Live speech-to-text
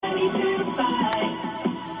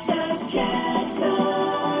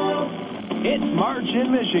It's March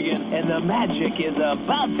in Michigan, and the magic is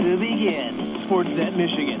about to begin. Sportsnet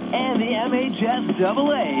Michigan and the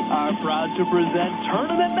MHSAA are proud to present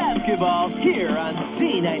tournament basketball here on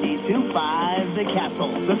Z92.5 The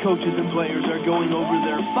Castle. The coaches and players are going over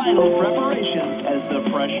their final preparations as the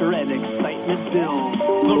pressure and excitement builds.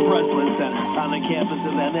 The Breslin Center on the campus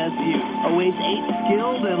of MSU awaits 8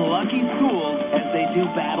 skilled and lucky schools as they do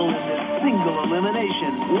battle in this single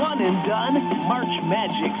elimination, one and done March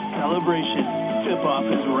Magic celebration. Tip-off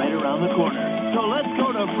is right around the corner. So let's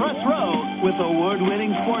go to Press Row with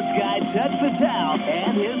award-winning sports guy Ted Patel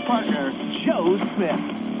and his partner, Joe Smith.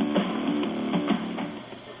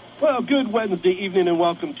 Well, good Wednesday evening and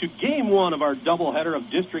welcome to Game 1 of our doubleheader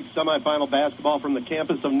of district semifinal basketball from the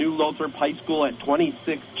campus of New Lothrop High School at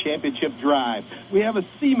 26th Championship Drive. We have a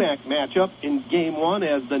CMAC matchup in Game 1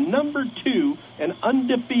 as the number 2 and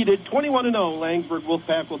undefeated 21-0 Langsburg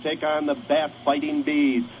Wolfpack will take on the Bath Fighting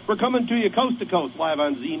Bees. We're coming to you coast to coast live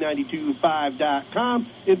on Z925.com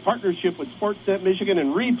in partnership with Sportsnet Michigan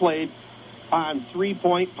and replayed on 3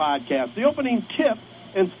 Point Podcast. The opening tip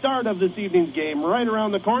and start of this evening's game right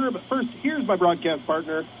around the corner. But first, here's my broadcast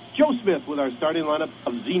partner, Joe Smith, with our starting lineup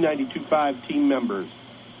of Z92.5 team members.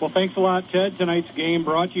 Well, thanks a lot, Ted. Tonight's game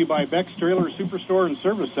brought to you by Beck's Trailer Superstore and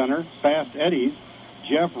Service Center, Fast Eddie's,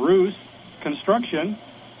 Jeff Rouse Construction,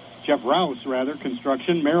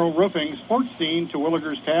 Merrill Roofing, Sports Scene,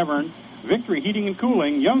 Terwilliger's Tavern, Victory Heating and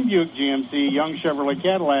Cooling, Young Buick GMC, Young Chevrolet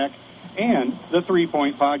Cadillac, and the 3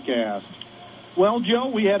 Point Podcast. Well, Joe,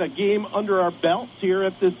 we had a game under our belts here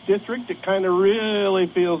at this district. It kind of really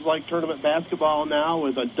feels like tournament basketball now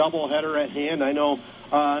with a doubleheader at hand. I know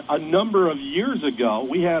a number of years ago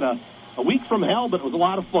we had a week from hell, but it was a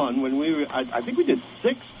lot of fun when I think we did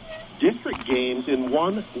 6 district games in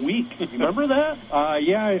 1 week. You remember that?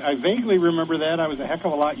 Yeah, I vaguely remember that. I was a heck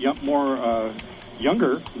of a lot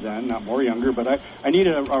younger then, not more younger, but I need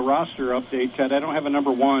a roster update, Ted. I don't have a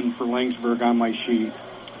number 1 for Langsburg on my sheet.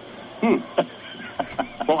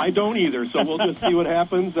 Well, I don't either, so we'll just see what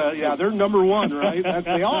happens. Yeah, they're number 1, right?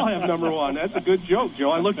 They all have number 1. That's a good joke,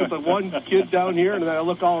 Joe. I looked at the one kid down here, and then I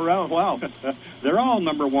look all around. Wow. They're all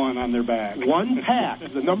number 1 on their back. One pack,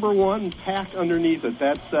 the number 1 pack underneath it.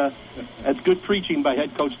 That's good preaching by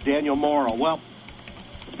head coach Daniel Morrill. Well,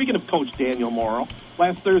 speaking of Coach Daniel Morrill,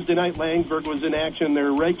 last Thursday night, Langsburg was in action,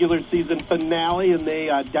 their regular season finale, and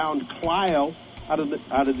they downed Clio out of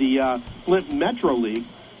the Flint Metro League.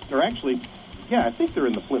 Or actually, yeah, I think they're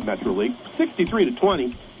in the Flint Metro League.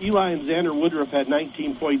 63-20. Eli and Xander Woodruff had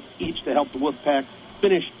 19 points each to help the Wolfpack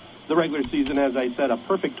finish the regular season, as I said, a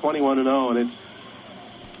perfect 21-0. And it's,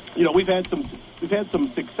 you know, we've had some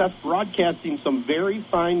success broadcasting some very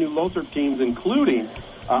fine New Lothrop teams, including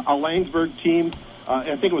a Langsburg team.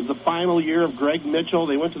 I think it was the final year of Greg Mitchell.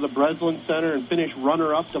 They went to the Breslin Center and finished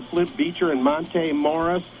runner-up to Flint Beecher and Monte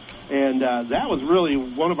Morris. And that was really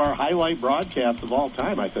one of our highlight broadcasts of all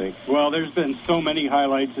time, I think. Well, there's been so many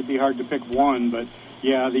highlights, it'd be hard to pick one. But,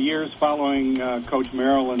 yeah, the years following Coach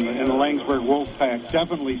Merrill and the Langsburg Wolfpack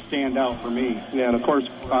definitely stand out for me. Yeah, and, of course,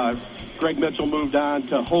 Greg Mitchell moved on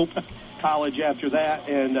to Hope College after that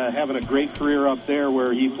and having a great career up there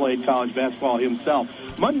where he played college basketball himself.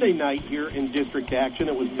 Monday night here in district action,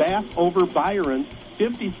 it was Bath over Byron,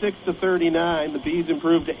 56-39. The Bees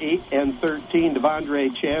improved to 8-13.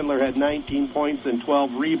 Devondre Chandler had 19 points and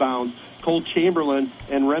 12 rebounds. Cole Chamberlain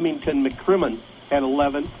and Remington McCrimmon had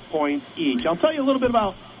 11 points each. I'll tell you a little bit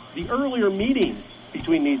about the earlier meetings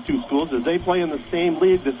between these two schools as they play in the same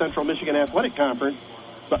league, the Central Michigan Athletic Conference.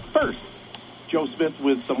 But first, Joe Smith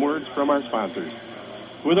with some words from our sponsors.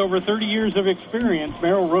 With over 30 years of experience,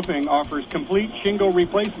 Merrill Roofing offers complete shingle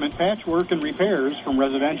replacement, patchwork, and repairs from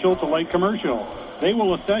residential to light commercial. They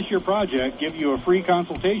will assess your project, give you a free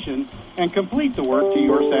consultation, and complete the work to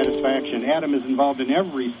your satisfaction. Adam is involved in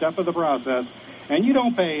every step of the process, and you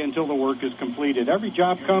don't pay until the work is completed. Every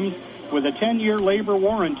job comes with a 10-year labor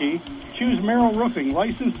warranty. Choose Merrill Roofing,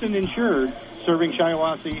 licensed and insured, serving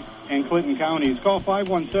Shiawassee and Clinton counties. Call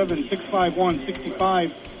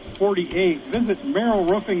 517-651-6548. Visit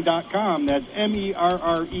merrillroofing.com. That's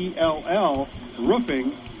MERRELL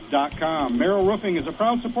roofing.com. Merrill Roofing is a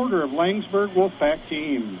proud supporter of Langsburg Wolfpack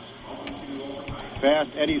teams. Fast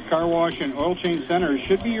Eddie's Car Wash and Oil Change Centers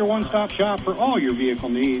should be your one-stop shop for all your vehicle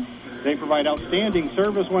needs. They provide outstanding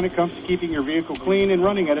service when it comes to keeping your vehicle clean and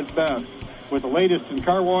running at its best. With the latest in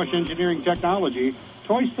car wash engineering technology,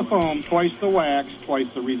 twice the foam, twice the wax, twice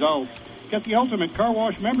the results. Get the ultimate car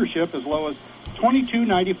wash membership as low as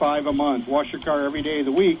 $22.95 a month. Wash your car every day of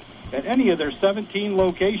the week at any of their 17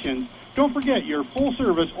 locations. Don't forget your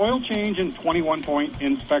full-service oil change and 21-point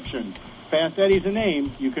inspection. Fast Eddie's a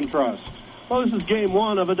name you can trust. Well, this is game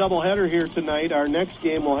one of a doubleheader here tonight. Our next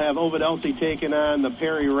game will have Ovid Elsie taking on the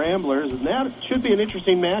Perry Ramblers, and that should be an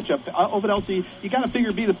interesting matchup. Ovid Elsie, you got to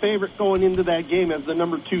figure, be the favorite going into that game as the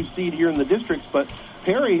number 2 seed here in the districts, but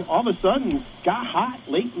Perry all of a sudden got hot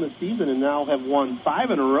late in the season and now have won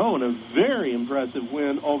 5 in a row in a very impressive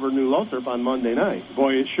win over New Lothrop on Monday night.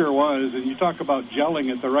 Boy, it sure was, and you talk about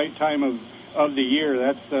gelling at the right time of the year.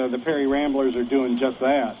 That's the Perry Ramblers are doing just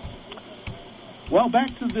that. Well,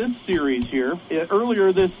 back to this series here.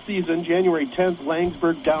 Earlier this season, January 10th,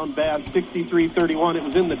 Langsburg down bad 63-31. It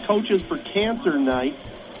was in the Coaches for Cancer night.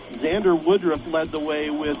 Xander Woodruff led the way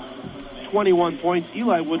with 21 points.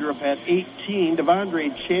 Eli Woodruff had 18.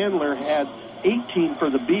 Devondre Chandler had 18 for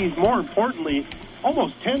the Bees. More importantly,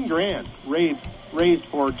 almost 10 grand raised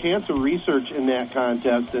for cancer research in that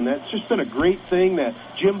contest, and that's just been a great thing that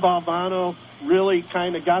Jim Balvano really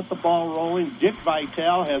kind of got the ball rolling. Dick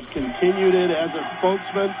Vitale has continued it as a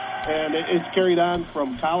spokesman, and it's carried on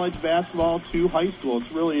from college basketball to high school.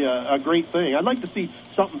 It's really a great thing. I'd like to see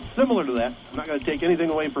something similar to that. I'm not going to take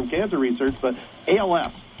anything away from cancer research, but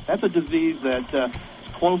ALS, that's a disease that is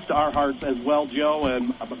close to our hearts as well, Joe,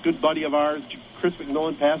 and a good buddy of ours, Chris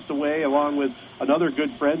McMillan, passed away along with another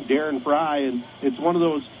good friend, Darren Fry, and it's one of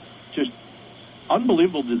those just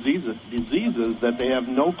unbelievable diseases that they have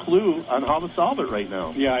no clue on how to solve it right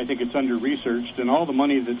now. Yeah, I think it's under-researched, and all the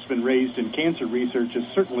money that's been raised in cancer research has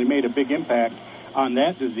certainly made a big impact on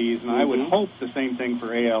that disease, and I would hope the same thing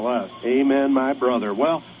for ALS. Amen, my brother.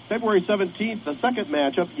 Well, February 17th, the second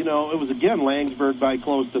matchup, it was again Langsburg by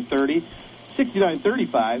close to 30,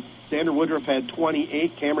 69-35. Xander Woodruff had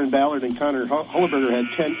 28. Cameron Ballard and Connor Hulleberger had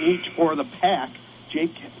 10 each for the Pack.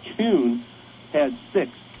 Jake Kuhn had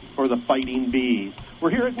 6 for the Fighting Bees. We're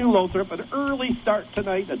here at New Lothrop, an early start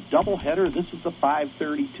tonight, a doubleheader. This is the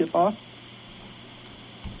 5:30 tip-off.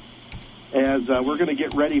 As we're going to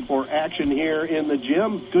get ready for action here in the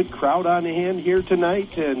gym. Good crowd on hand here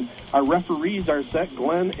tonight, and our referees are set,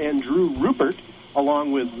 Glenn and Drew Rupert,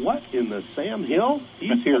 along with Sam Hill?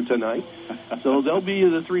 He's here tonight. So they'll be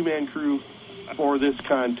the 3-man crew for this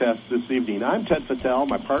contest this evening. I'm Ted Patel.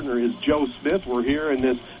 My partner is Joe Smith. We're here in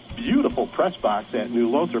this beautiful press box at New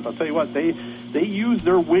Lothrop. I'll tell you what, they use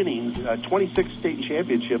their winnings, 26 state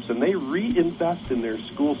championships, and they reinvest in their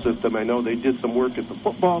school system. I know they did some work at the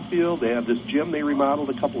football field. They have this gym they remodeled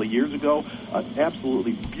a couple of years ago, an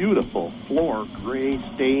absolutely beautiful floor, gray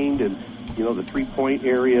stained, and the 3-point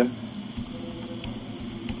area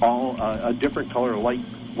all a different color,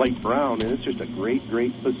 light brown, and it's just a great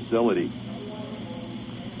facility.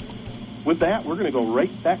 With that, we're going to go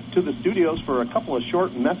right back to the studios for a couple of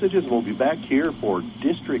short messages, and we'll be back here for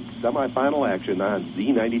district semifinal action on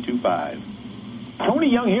Z92.5.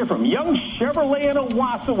 Tony Young here from Young Chevrolet in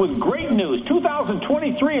Owasso with great news.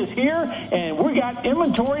 2023 is here, and we got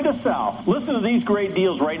inventory to sell. Listen to these great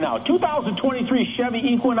deals right now. 2023 Chevy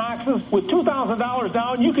Equinoxes with $2,000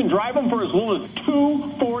 down. You can drive them for as little as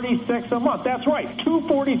 $246 a month. That's right,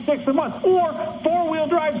 $246 a month. Or four-wheel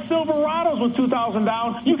drive Silverados with $2,000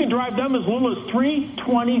 down. You can drive them as little as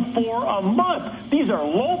 $324 a month. These are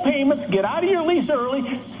low payments. Get out of your lease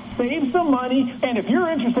early. Save some money, and if you're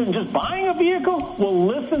interested in just buying a vehicle, well,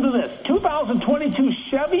 listen to this. 2022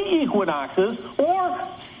 Chevy Equinoxes or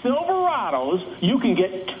Silverados, you can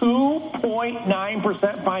get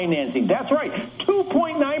 2.9% financing. That's right,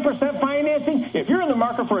 2.9% financing. If you're in the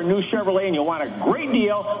market for a new Chevrolet and you want a great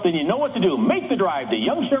deal, then you know what to do. Make the drive to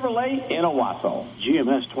Young Chevrolet in Owasso.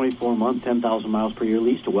 GMS 24-month, 10,000 miles per year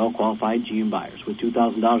lease to well-qualified GM buyers with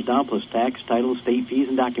 $2,000 down plus tax, title, state fees,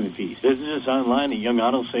 and document fees. Visit us online at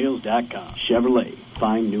YoungAutoSales.com. Chevrolet,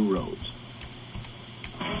 find new roads.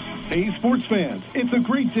 Hey, sports fans, it's a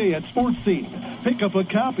great day at Sports Scene. Pick up a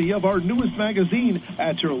copy of our newest magazine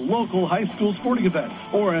at your local high school sporting event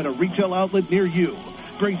or at a retail outlet near you.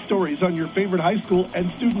 Great stories on your favorite high school and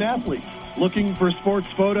student athletes. Looking for sports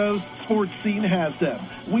photos? Sports Scene has them.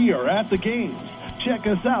 We are at the games. Check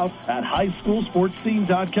us out at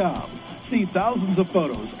highschoolsportscene.com. See thousands of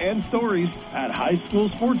photos and stories at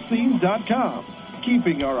highschoolsportscene.com.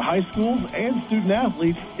 Keeping our high schools and student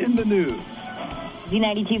athletes in the news.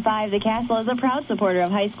 Z92.5 The Castle is a proud supporter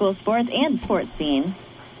of high school sports and Sports Scene.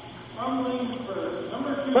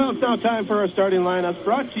 Well, it's now time for our starting lineups,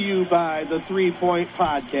 brought to you by the 3 Point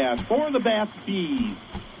Podcast. For the Bath Bees,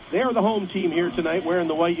 they are the home team here tonight, wearing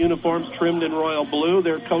the white uniforms trimmed in royal blue.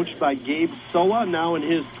 They're coached by Gabe Soa, now in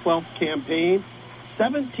his 12th campaign.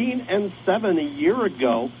 17-7 a year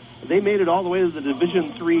ago. They made it all the way to the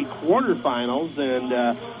Division III quarterfinals,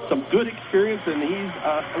 and some good experience, and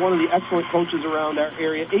he's one of the excellent coaches around our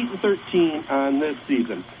area, 8-13 on this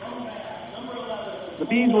season. The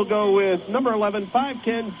Bees will go with number 11,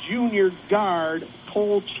 5'10", junior guard,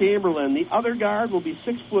 Cole Chamberlain. The other guard will be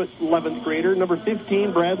 6' 11th grader, number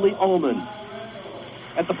 15, Bradley Ullman.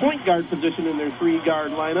 At the point guard position in their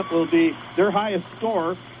three-guard lineup will be their highest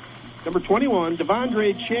scorer, number 21,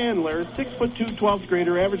 Devondre Chandler, 6'2", 12th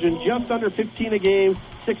grader, averaging just under 15 a game,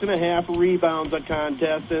 6.5 rebounds a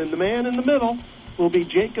contest. And the man in the middle will be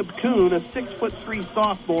Jacob Kuhn, a 6'3"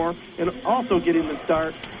 sophomore, and also getting the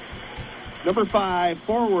start, number 5,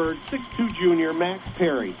 forward, 6'2", junior, Max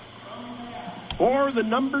Perry. For the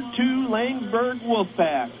number 2 Langsburg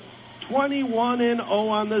Wolfpack, 21-0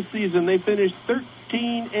 on the season. They finished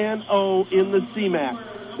 13-0 in the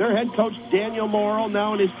CMAC. Their head coach, Daniel Morrill,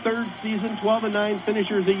 now in his third season, 12-9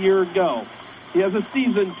 finishers a year ago. He has a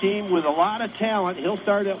seasoned team with a lot of talent. He'll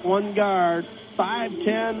start at one guard,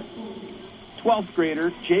 5'10", 12th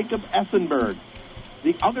grader, Jacob Essenberg.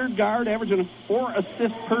 The other guard averaging 4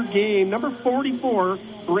 assists per game, number 44,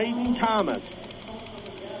 Braden Thomas.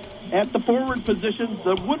 At the forward position,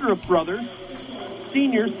 the Woodruff brothers,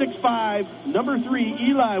 senior, 6'5", number 3,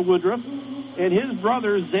 Eli Woodruff, and his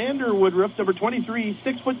brother, Xander Woodruff, number 23,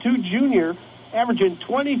 6'2", junior, averaging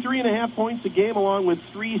 23.5 points a game along with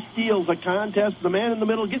 3 steals a contest. The man in the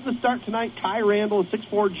middle getting the start tonight, Ty Randall,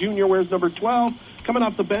 6'4", junior, wears number 12. Coming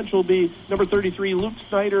off the bench will be number 33, Luke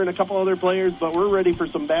Snyder, and a couple other players, but we're ready for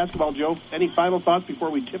some basketball, Joe. Any final thoughts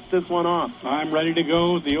before we tip this one off? I'm ready to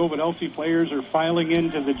go. The Ovid Elsie players are filing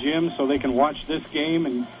into the gym so they can watch this game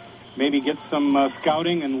and maybe get some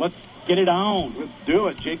scouting, and let's get it on. Let's do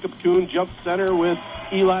it. Jacob Kuhn jumps center with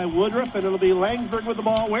Eli Woodruff, and it'll be Langsburg with the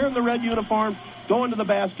ball, wearing the red uniform, going to the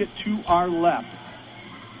basket to our left.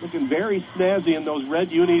 Looking very snazzy in those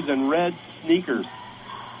red unis and red sneakers.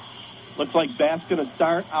 Looks like Bass going to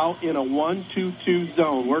start out in a 1-2-2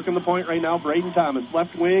 zone. Working the point right now, Braden Thomas.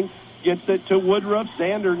 Left wing, gets it to Woodruff.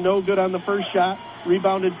 Xander, no good on the first shot.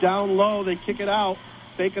 Rebounded down low. They kick it out.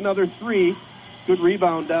 Fake another 3. Good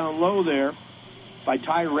rebound down low there by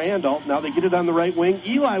Ty Randall. Now they get it on the right wing.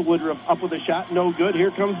 Eli Woodruff up with a shot. No good.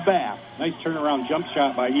 Here comes Bass. Nice turnaround jump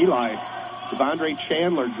shot by Eli. Devondre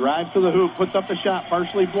Chandler drives to the hoop, puts up the shot,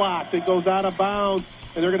 partially blocked. It goes out of bounds,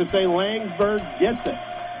 and they're going to say Langsburg gets it.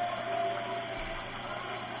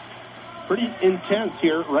 Pretty intense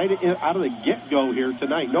here, right out of the get-go here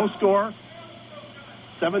tonight. No score.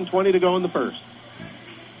 7:20 to go in the first.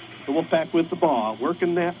 The Wolfpack with the ball.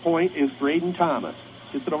 Working that point is Braden Thomas.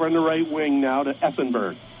 Gets it over on the right wing now to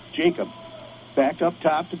Essenberg. Jacob back up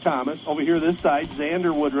top to Thomas. Over here this side,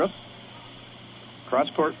 Xander Woodruff.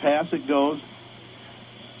 Cross-court pass it goes.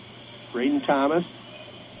 Braden Thomas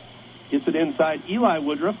gets it inside. Eli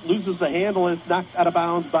Woodruff loses the handle, and it's knocked out of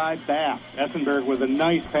bounds by Bass. Essenberg with a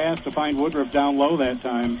nice pass to find Woodruff down low that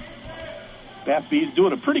time. Bass Bees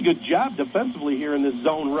doing a pretty good job defensively here in this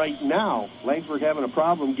zone right now. Langsburg having a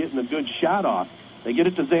problem getting a good shot off. They get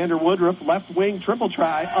it to Xander Woodruff, left wing, triple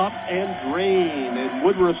try, up and drain. And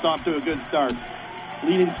Woodruff's off to a good start.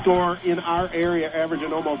 Leading scorer in our area,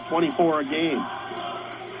 averaging almost 24 a game.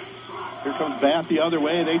 Here comes Bass the other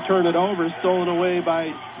way. They turn it over, stolen away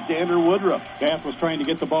by Xander Woodruff. Bass was trying to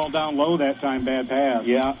get the ball down low that time. Bad pass.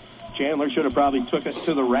 Yeah, Chandler should have probably took it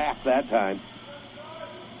to the rack that time.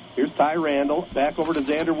 Here's Ty Randall. Back over to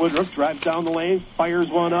Xander Woodruff. Drives down the lane. Fires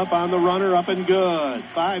one up on the runner. Up and good.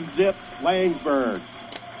 5-zip Langsburg.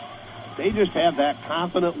 They just have that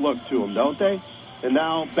confident look to them, don't they? And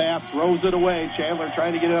now Bass throws it away. Chandler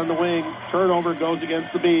trying to get it on the wing. Turnover goes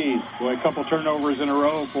against the Bees. Boy, a couple turnovers in a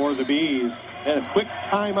row for the Bees. And a quick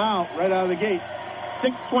timeout right out of the gate.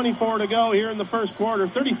 6:24 to go here in the first quarter.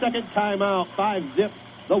 30-second timeout. 5-zip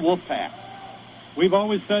the Wolfpack. We've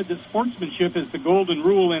always said that sportsmanship is the golden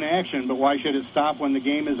rule in action, but why should it stop when the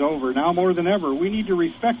game is over? Now more than ever, we need to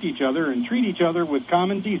respect each other and treat each other with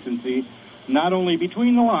common decency, not only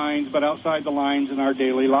between the lines, but outside the lines in our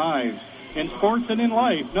daily lives. In sports and in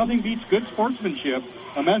life, nothing beats good sportsmanship.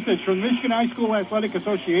 A message from the Michigan High School Athletic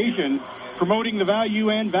Association promoting the value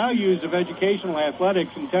and values of educational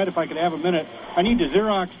athletics. And, Ted, if I could have a minute, I need to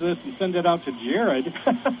Xerox this and send it out to Jared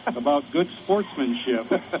about good sportsmanship.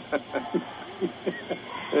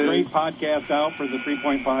 Great podcast out for the 3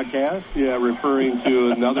 Point Podcast. Yeah, referring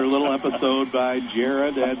to another little episode by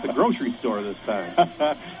Jared at the grocery store this time.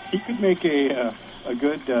 He could make a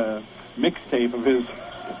good mixtape of his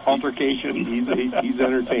altercation. He's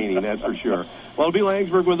entertaining, that's for sure. Well, it'll be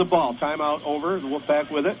Langsburg with the ball. Timeout over. The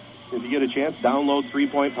Wolfpack with it. If you get a chance, download 3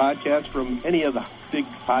 Point Podcast from any of the big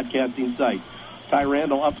podcasting sites. Ty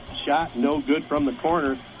Randall up shot, no good from the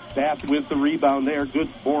corner. Bath with the rebound there. Good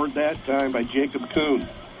board that time by Jacob Kuhn.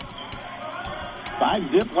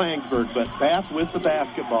 5-zip Langsberg, but Bath with the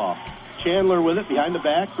basketball. Chandler with it behind the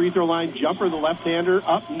back. Free throw line jumper, the left-hander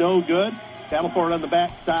up, no good. Battle for it on the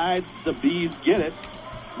backside. The Bees get it.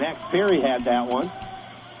 Max Perry had that one.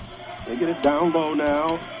 They get it down low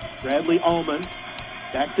now. Bradley Ullman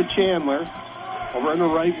back to Chandler. Over in the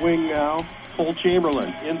right wing now. Cole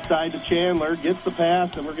Chamberlain inside to Chandler. Gets the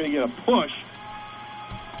pass, and we're going to get a push.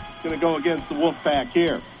 It's going to go against the Wolfpack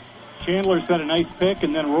here. Chandler set a nice pick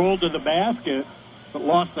and then rolled to the basket, but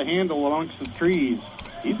lost the handle amongst the trees.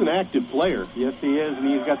 He's an active player. Yes, he is, and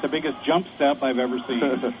he's got the biggest jump step I've ever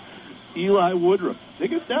seen. Eli Woodruff.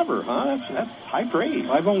 Biggest ever, huh? That's high praise.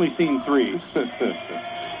 I've only seen 3.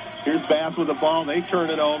 Here's Bath with the ball. They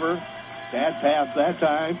turn it over. Bad pass that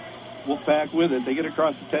time. Wolfpack with it. They get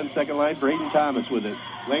across the 10-second line. Braden Thomas with it.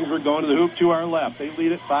 Langsberg going to the hoop to our left. They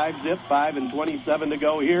lead it 5-zip, 5:27 to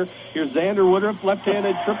go here. Here's Xander Woodruff,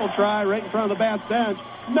 left-handed triple try right in front of the Bath bench.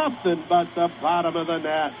 Nothing but the bottom of the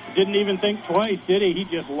net. Didn't even think twice, did he? He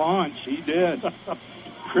just launched. He did.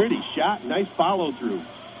 Pretty shot. Nice follow-through.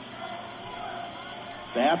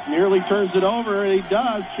 Bath nearly turns it over, and he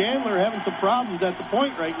does. Chandler having some problems at the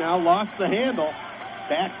point right now. Lost the handle.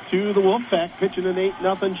 Back to the Wolfpack, pitching an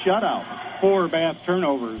 8-0 shutout. 4 Bath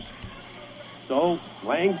turnovers. So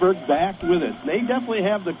Langsberg back with it. They definitely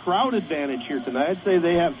have the crowd advantage here tonight. I'd say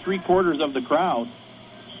they have 3/4 of the crowd.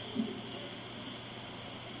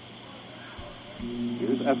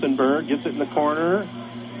 Here's Essenberg, gets it in the corner.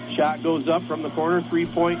 Shot goes up from the corner.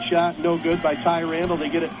 3-point shot, no good by Ty Randall. They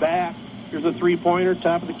get it back. Here's a 3-pointer,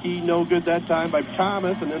 top of the key, no good that time by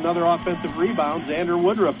Thomas, and another offensive rebound. Xander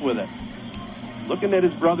Woodruff with it. Looking at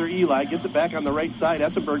his brother Eli, gets it back on the right side.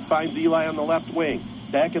 Essenberg finds Eli on the left wing.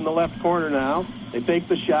 Back in the left corner now. They fake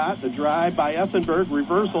the shot. The drive by Essenberg.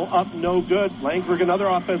 Reversal up, no good. Langsberg another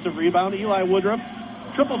offensive rebound. Eli Woodruff,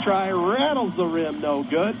 triple try, rattles the rim, no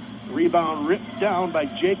good. Rebound ripped down by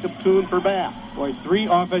Jacob Kuhn for Bath. Boy, 3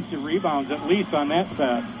 offensive rebounds at least on that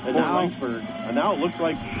set for Langsberg. And now it looks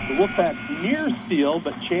like the Wolfpack's near steal,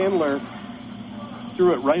 but Chandler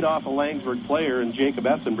threw it right off a Langsberg player and Jacob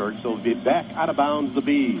Essenberg, so it'll be back out of bounds the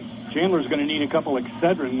Bees. Chandler's going to need a couple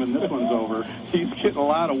Excedrin when this one's over. He's getting a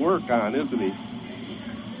lot of work on, isn't he?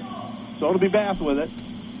 So it'll be Bath with it.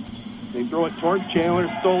 They throw it towards Chandler,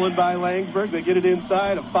 stolen by Langsberg. They get it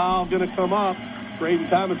inside. A foul going to come up. Braden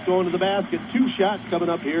Thomas going to the basket. 2 shots coming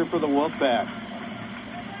up here for the Wolfpack.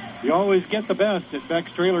 You always get the best at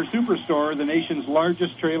Beck's Trailer Superstore, the nation's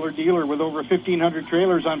largest trailer dealer with over 1,500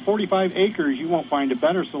 trailers on 45 acres. You won't find a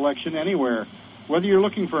better selection anywhere. Whether you're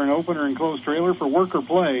looking for an open or enclosed trailer for work or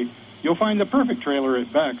play, you'll find the perfect trailer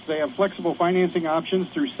at Beck's. They have flexible financing options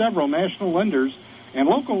through several national lenders and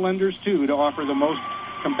local lenders, too, to offer the most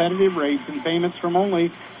competitive rates and payments from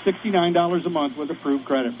only $69 a month with approved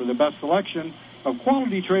credit. For the best selection of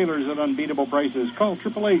quality trailers at unbeatable prices, call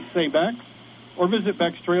 888-SAY-BECKS or visit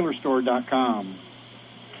BecksTrailerStore.com.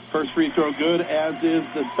 First free throw good, as is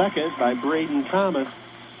the second by Braden Thomas.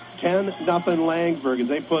 10-0 Langsberg as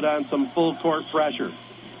they put on some full court pressure.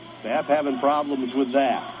 Bath having problems with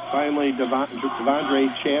that. Finally,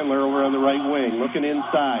 Devondre Chandler over on the right wing, looking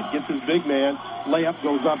inside, gets his big man. Layup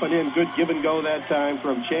goes up and in. Good give and go that time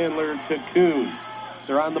from Chandler to Kuhn.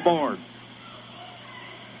 They're on the board.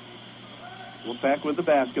 Wolfpack with the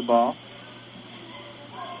basketball.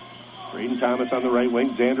 Braden Thomas on the right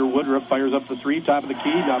wing. Xander Woodruff fires up the 3, top of the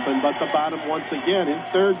key. Nothing but the bottom once again. His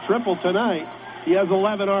 3rd triple tonight. He has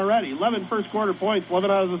 11 already. 11 first-quarter points,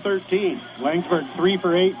 11 out of the 13. Langsberg 3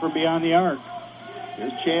 for 8 from beyond the arc.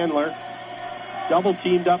 Here's Chandler.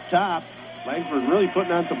 Double-teamed up top. Langsberg really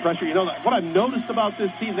putting on some pressure. You know, what I've noticed about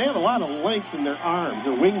this team, they have a lot of length in their arms,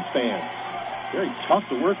 their wingspan. Very tough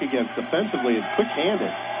to work against defensively and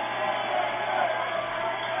quick-handed.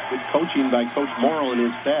 Good coaching by Coach Morrill and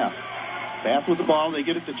his staff. Bath with the ball. They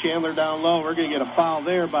get it to Chandler down low. We're going to get a foul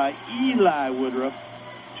there by Eli Woodruff.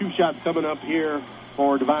 2 shots coming up here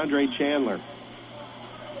for Devondre Chandler.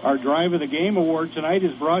 Our Drive of the Game award tonight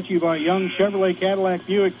is brought to you by Young Chevrolet Cadillac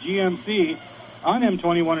Buick GMC on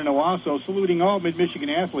M21 in Owasso, saluting all Mid-Michigan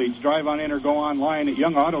athletes. Drive on in or go online at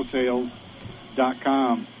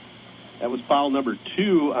YoungAutoSales.com. That was foul number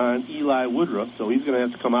 2 on Eli Woodruff, so he's going to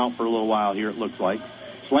have to come out for a little while here, it looks like.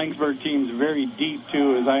 Langsberg team's very deep,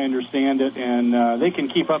 too, as I understand it, and they can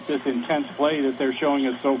keep up this intense play that they're showing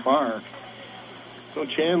us so far. So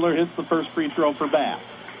Chandler hits the first free throw for Bath.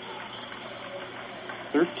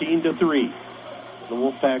 13-3. The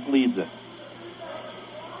Wolfpack leads it.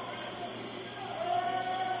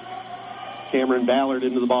 Cameron Ballard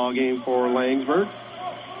into the ball game for Langsberg.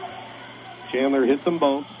 Chandler hits them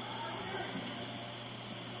both.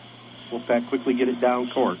 Wolfpack quickly get it down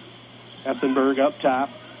court. Essenberg up top.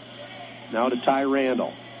 Now to Ty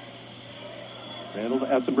Randall. Randall to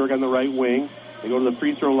Essenberg on the right wing. They go to the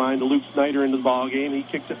free throw line to Luke Snyder into the ball game. He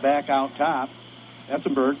kicks it back out top.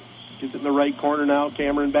 Essenberg gets it in the right corner now.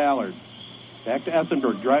 Cameron Ballard. Back to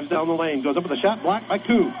Essenberg. Drives down the lane. Goes up with a shot blocked by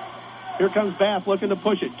Koo. Here comes Bath looking to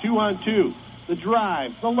push it. 2-on-2. The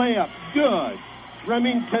drive. The layup. Good.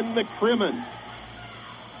 Remington McCrimmon.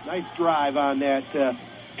 Nice drive on that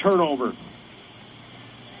turnover.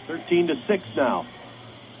 13-6 now.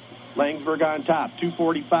 Langsburg on top.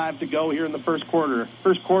 2:45 to go here in the first quarter.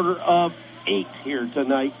 First quarter of 8 here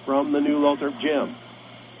tonight from the new Lothrop Gym.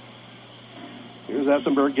 Here's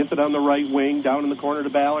Essenberg. Gets it on the right wing. Down in the corner to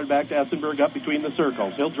Ballard. Back to Essenberg up between the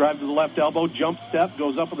circles. He'll drive to the left elbow. Jump step.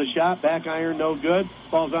 Goes up with a shot. Back iron. No good.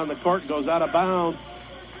 Falls on the court. Goes out of bounds.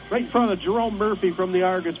 Right in front of Jerome Murphy from the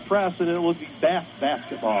Argus press. And it will be Bath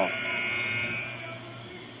basketball.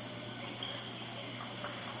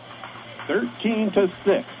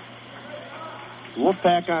 13-6.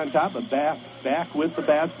 Wolfpack on top, but Bath back with the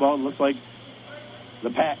basketball. It looks like the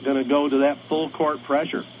Pack going to go to that full court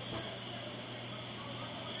pressure.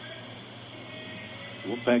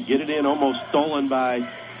 Wolfpack get it in, almost stolen by,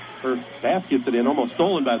 or Bath gets it in, almost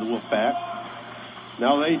stolen by the Wolfpack.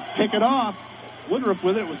 Now they pick it off. Woodruff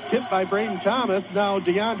with it. It was tipped by Braden Thomas. Now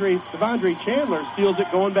Devondre Chandler steals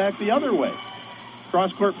it going back the other way.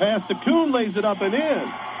 Cross-court pass to Kuhn, lays it up and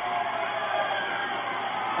in.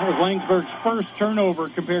 That was Langsburg's first turnover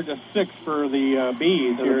compared to 6 for the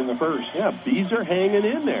Bees here in the first. Yeah, Bees are hanging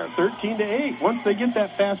in there, 13-8. Once they get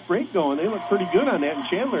that fast break going, they look pretty good on that, and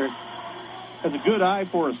Chandler has a good eye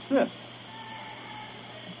for assists.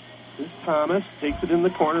 This Thomas takes it in the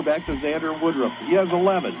corner back to Xander Woodruff. He has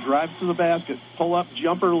 11, drives to the basket, pull-up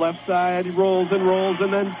jumper left side, he rolls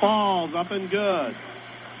and then falls up and good.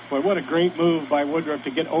 Boy, what a great move by Woodruff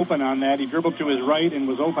to get open on that. He dribbled to his right and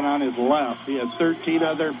was open on his left. He has 13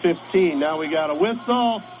 out of their 15. Now we got a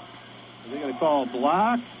whistle. Are they going to call a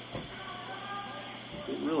block?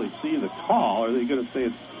 Didn't really see the call. Are they going to say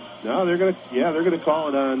it's... No, they're going to call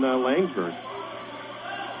it on Langsburg.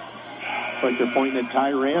 Looks like they're pointing at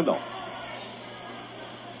Ty Randall.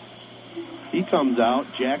 He comes out.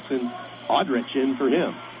 Jackson Aldrich in for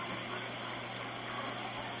him.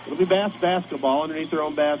 It'll be Bath basketball underneath their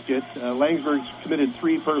own basket. Langsburg's committed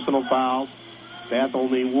 3 personal fouls. Bath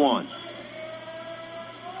only 1.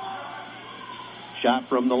 Shot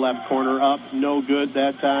from the left corner up. No good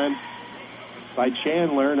that time by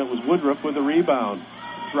Chandler, and it was Woodruff with the rebound.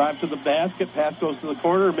 Drive to the basket. Pass goes to the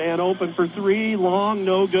corner. Man open for 3. Long.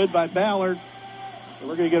 No good by Ballard. And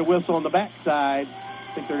we're going to get a whistle on the backside.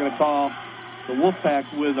 I think they're going to call the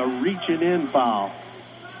Wolfpack with a reaching in foul.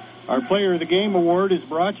 Our Player of the Game award is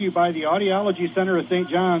brought to you by the Audiology Center of St.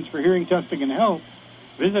 John's for hearing testing and help.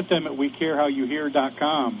 Visit them at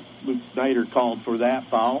WeCareHowYouHear.com. Luke Snyder called for that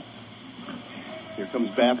foul. Here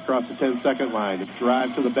comes Bath across the 10-second line.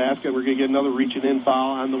 Drive to the basket. We're going to get another reaching in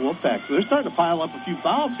foul on the Wolfpack. So they're starting to pile up a few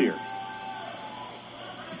fouls here.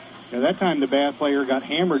 Now, that time the Bath player got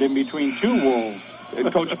hammered in between 2 Wolves.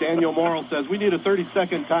 And Coach Daniel Morrill says, we need a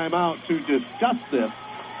 30-second timeout to discuss this.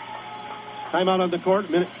 Timeout on the court,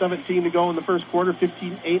 minute 17 to go in the first quarter,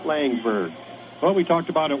 15-8 Langsburg. Well, we talked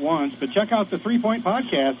about it once, but check out the 3-Point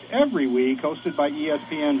Podcast every week, hosted by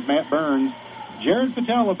ESPN's Matt Burns, Jared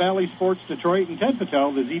Patel of Valley Sports Detroit, and Ted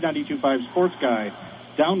Patel, the Z92.5 sports guy.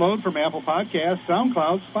 Download from Apple Podcasts,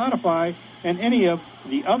 SoundCloud, Spotify, and any of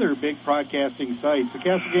the other big broadcasting sites. The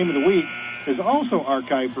Castle Game of the Week is also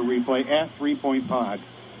archived for replay at 3-Point Pod.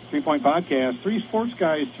 3-Point Podcast, 3 sports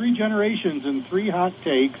guys, 3 generations, and 3 hot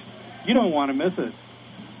takes. You don't want to miss it.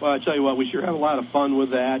 Well, I tell you what, we sure have a lot of fun with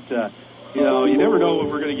that. You never know what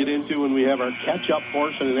we're going to get into when we have our catch-up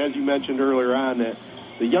portion. And as you mentioned earlier on,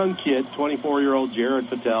 the young kid, 24-year-old Jared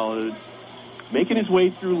Patel, is making his way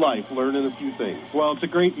through life, learning a few things. Well, it's a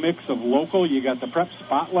great mix of local. You got the Prep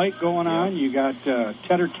Spotlight going on. You got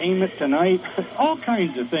Tedtertainment tonight. All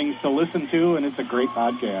kinds of things to listen to, and it's a great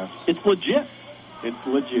podcast. It's legit. It's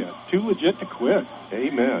legit. Too legit to quit.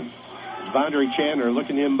 Amen. Devondre Chandler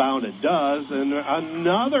looking inbound. It does. And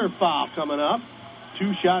another foul coming up.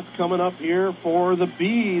 2 shots coming up here for the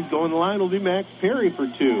Bees. Going to the line will be Max Perry for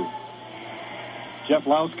 2. Jeff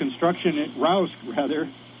Rouse Construction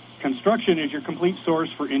is your complete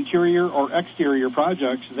source for interior or exterior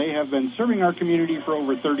projects. They have been serving our community for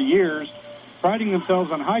over 30 years, priding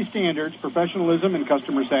themselves on high standards, professionalism, and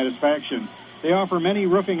customer satisfaction. They offer many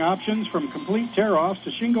roofing options from complete tear-offs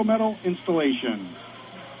to shingle metal installation.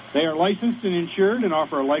 They are licensed and insured and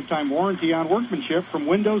offer a lifetime warranty on workmanship from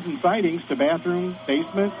windows and sidings to bathroom,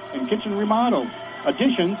 basement, and kitchen remodels,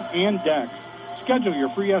 additions, and decks. Schedule your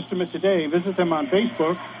free estimate today. Visit them on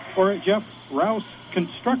Facebook or at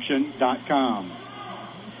jeffrouseconstruction.com.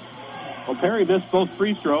 Well, Perry missed both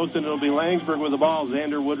free throws, and it'll be Langsburg with the ball.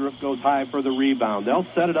 Xander Woodruff goes high for the rebound. They'll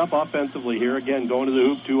set it up offensively here. Again, going to the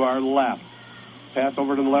hoop to our left. Pass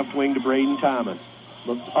over to the left wing to Braden Thomas.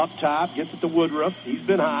 Looks up top, gets it to Woodruff. He's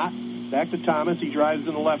been hot. Back to Thomas. He drives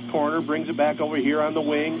in the left corner, brings it back over here on the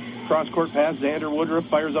wing. Cross-court pass. Xander Woodruff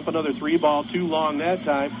fires up another three ball. Too long that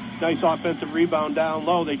time. Nice offensive rebound down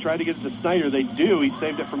low. They try to get it to Snyder. They do. He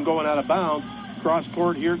saved it from going out of bounds.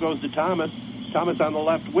 Cross-court here goes to Thomas. Thomas on the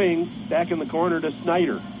left wing. Back in the corner to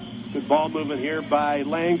Snyder. Good ball movement here by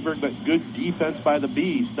Langsburg, but good defense by the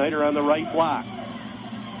Bees. Snyder on the right block.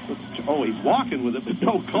 Oh, he's walking with it, but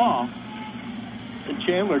no call. And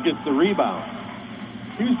Chandler gets the rebound.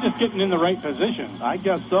 He was just getting in the right position. I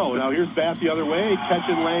guess so. Now here's Bath the other way,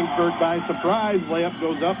 catching Langsburg by surprise. Layup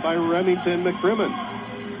goes up by Remington McCrimmon.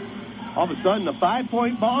 All of a sudden, a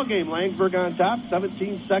 5-point ball game. Langsburg on top,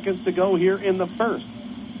 17 seconds to go here in the first.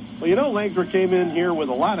 Well, you know, Langsburg came in here with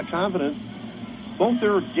a lot of confidence. Both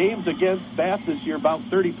their games against Bath this year, about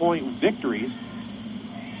 30-point victories.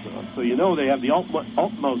 So you know they have the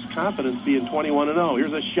utmost confidence being 21-0.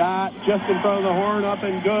 Here's a shot just in front of the horn, up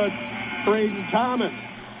and good. Braden Thomas,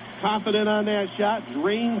 confident on that shot,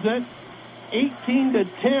 drains it.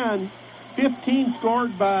 18-10, 15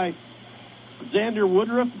 scored by Xander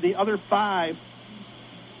Woodruff. The other 5,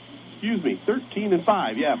 13 and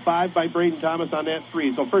 5. Yeah, 5 by Braden Thomas on that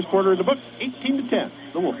three. So first quarter in the books, 18-10,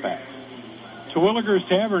 the Wolfpack. Terwilliger's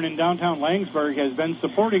Tavern in downtown Langsburg has been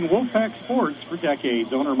supporting Wolfpack sports for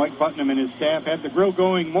decades. Owner Mike Putnam and his staff have the grill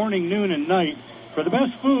going morning, noon, and night for the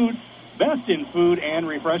best food, best in food and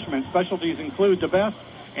refreshment. Specialties include the best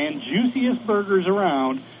and juiciest burgers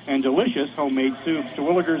around and delicious homemade soups.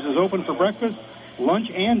 Terwilliger's is open for breakfast, lunch,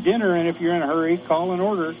 and dinner, and if you're in a hurry, call and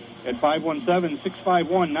order at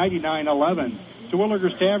 517-651-9911.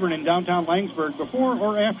 Terwilliger's Tavern in downtown Langsburg before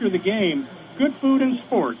or after the game. Good food and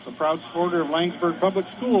sports, a proud supporter of Langsburg Public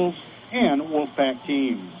Schools and Wolfpack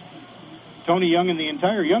teams. Tony Young and the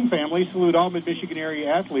entire Young family salute all Mid-Michigan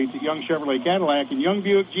area athletes at Young Chevrolet Cadillac and Young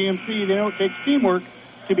Buick GMC. They know it takes teamwork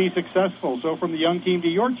to be successful. So from the Young team to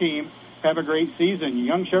your team, have a great season.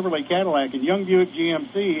 Young Chevrolet Cadillac and Young Buick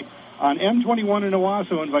GMC on M21 in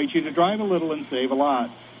Owasso invite you to drive a little and save a lot.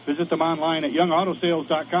 Visit them online at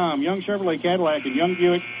youngautosales.com. Young Chevrolet Cadillac and Young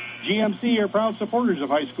Buick GMC are proud supporters of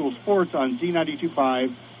high school sports on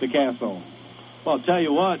Z92.5 The Castle. Well, I'll tell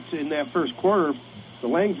you what, in that first quarter, the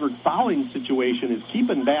Langsburg fouling situation is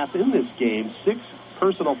keeping Bath in this game. 6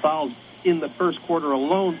 personal fouls in the first quarter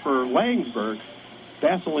alone for Langsburg.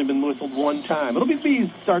 Bath's only been whistled one time. It'll be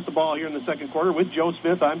Bees start the ball here in the second quarter with Joe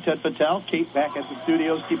Smith. I'm Ted Patel. Kate back at the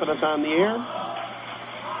studios keeping us on the air.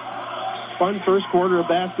 Fun first quarter of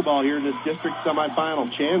basketball here in this district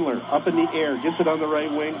semifinal. Chandler up in the air, gets it on the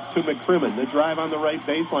right wing to McCrimmon. The drive on the right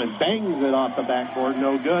baseline, bangs it off the backboard,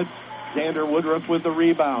 no good. Xander Woodruff with the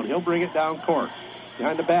rebound. He'll bring it down court.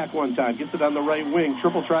 Behind the back one time, gets it on the right wing.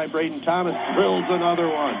 Triple try Braden Thomas, drills another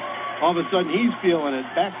one. All of a sudden, he's feeling it.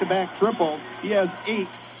 Back-to-back triple. He has 8.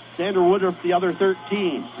 Xander Woodruff, the other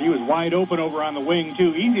 13. He was wide open over on the wing,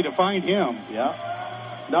 too. Easy to find him. Yeah.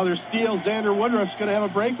 Another steal. Xander Woodruff's going to have a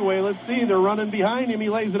breakaway. Let's see. They're running behind him. He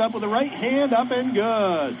lays it up with the right hand, up and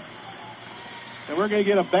good. And we're going to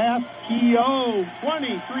get a Bath PO.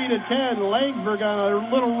 23-10. Langsburg on a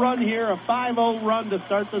little run here, a 5-0 run to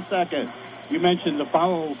start the second. You mentioned the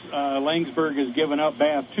fouls. Langsburg has given up.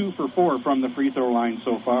 Bath 2 for 4 from the free throw line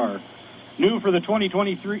so far. New for the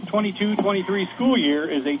 2022-23 school year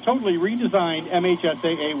is a totally redesigned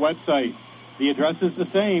MHSAA website. The address is the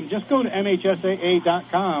same. Just go to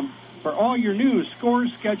MHSAA.com for all your news,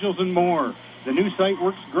 scores, schedules, and more. The new site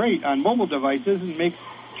works great on mobile devices and makes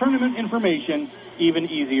tournament information even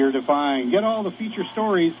easier to find. Get all the feature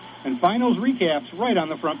stories and finals recaps right on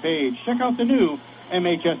the front page. Check out the new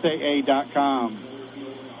MHSAA.com.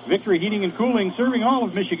 Victory Heating and Cooling, serving all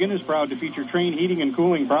of Michigan, is proud to feature Trane Heating and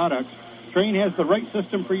Cooling products. Trane has the right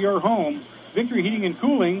system for your home. Victory Heating and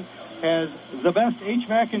Cooling has the best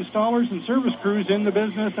HVAC installers and service crews in the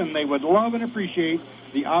business, and they would love and appreciate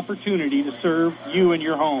the opportunity to serve you and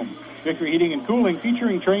your home. Victory Heating and Cooling,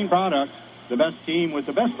 featuring Trane products, the best team with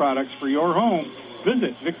the best products for your home.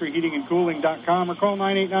 Visit victoryheatingandcooling.com or call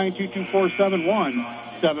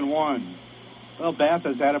 989-224-7171. Well, Bath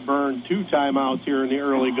has had to burn 2 timeouts here in the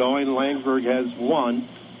early going. Langsburg has 1.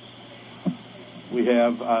 We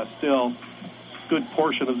have still good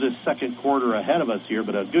portion of this second quarter ahead of us here,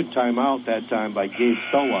 but a good timeout that time by Gabe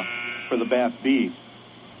Soa for the Bath Bees.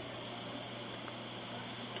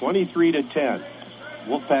 23-10.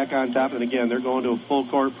 Wolfpack on top, and again, they're going to a full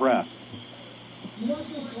court press.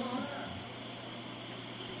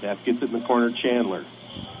 Bath gets it in the corner. Chandler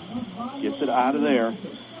gets it out of there.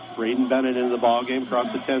 Braden Bennett into the ball game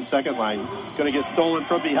across the 10-second line. Going to get stolen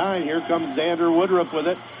from behind. Here comes Xander Woodruff with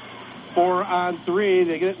it. 4-on-3.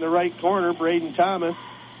 They get it in the right corner. Braden Thomas.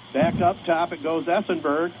 Back up top. It goes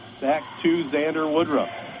Essenberg. Back to Xander Woodruff.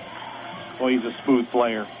 Boy, he's a smooth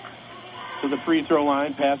player. To the free throw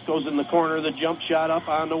line. Pass goes in the corner. The jump shot up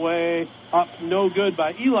on the way. Up, no good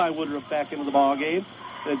by Eli Woodruff back into the ball game.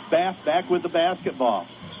 It's Bath back with the basketball.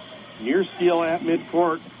 Near steal at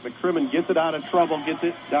midcourt. McCrimmon gets it out of trouble. Gets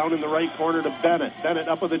it down in the right corner to Bennett. Bennett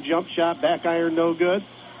up with a jump shot. Back iron, no good.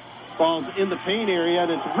 Ball's in the paint area,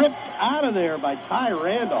 and it's ripped out of there by Ty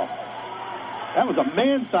Randall. That was a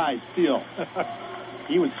man-sized steal.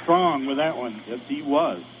 He was strong with that one. Yes, he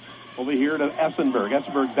was. Over here to Essenberg.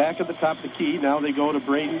 Essenberg back at the top of the key. Now they go to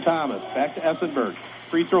Braden Thomas. Back to Essenberg.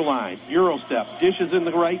 Free throw line. Euro step. Dishes in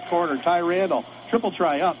the right corner. Ty Randall. Triple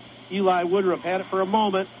try up. Eli Woodruff had it for a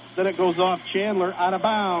moment. Then it goes off Chandler out of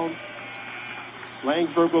bounds.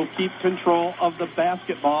 Langsburg will keep control of the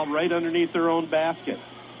basketball right underneath their own basket.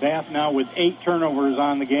 Bath now with 8 turnovers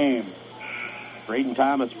on the game. Braden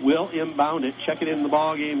Thomas will inbound it. Check it in the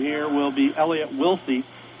ball game here will be Elliott Wilsey.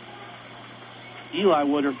 Eli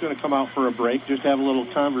Woodruff going to come out for a break. Just have a little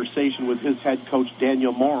conversation with his head coach,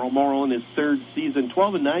 Daniel Morrow. Morrow in his 3rd season,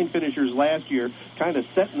 12-9 finishers last year, kind of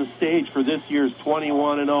setting the stage for this year's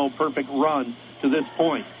 21-0 perfect run to this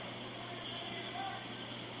point.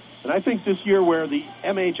 And I think this year where the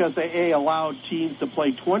MHSAA allowed teams to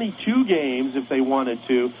play 22 games if they wanted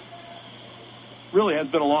to, really has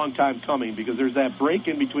been a long time coming because there's that break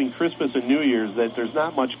in between Christmas and New Year's that there's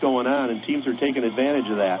not much going on, and teams are taking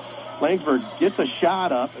advantage of that. Langsburg gets a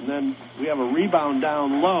shot up, and then we have a rebound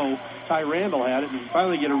down low. Ty Randall had it, and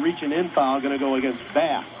finally get a reaching-in foul going to go against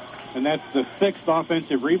Bath. And that's the 6th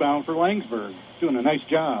offensive rebound for Langsburg. Doing a nice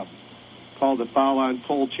job. Called a foul on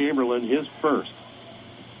Cole Chamberlain, his first.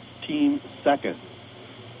 Team second.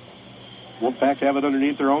 Wolfpack have it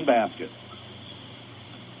underneath their own basket.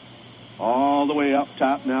 All the way up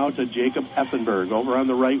top now to Jacob Essenberg. Over on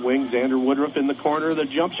the right wing, Xander Woodruff in the corner. The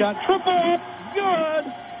jump shot, triple,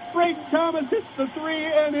 good! Braden Thomas hits the 3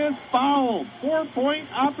 and is fouled.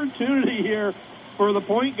 4-point opportunity here for the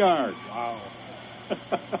point guard. Wow.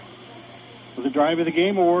 The Drive of the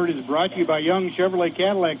Game Award is brought to you by Young Chevrolet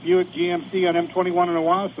Cadillac Buick GMC on M21 in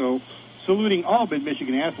Owasso. Saluting all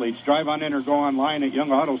Mid-Michigan athletes. Drive on in or go online at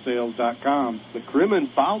youngautosales.com. McCrimmon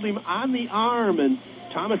fouled him on the arm, and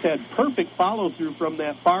Thomas had perfect follow-through from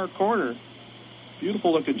that far corner.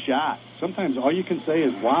 Beautiful-looking shot. Sometimes all you can say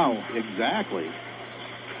is, wow. Exactly.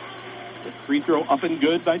 The free throw up and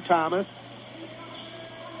good by Thomas.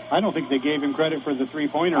 I don't think they gave him credit for the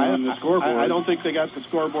three-pointer on the scoreboard. I don't think they got the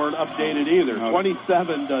scoreboard updated either. No.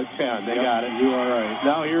 27-10. They got it. You are right.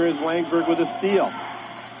 Now here is Langsburg with a steal.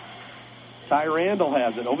 Ty Randall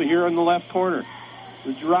has it over here in the left corner.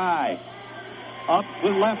 The drive. Up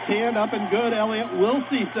with left hand, up and good. Elliott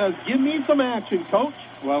Wilsey says, give me some action, coach.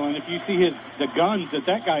 Well, and if you see the guns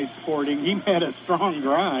that guy's sporting, he had a strong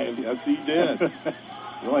drive. Yes, he did.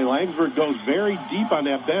 Boy, Langsburg goes very deep on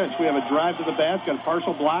that bench. We have a drive to the basket, a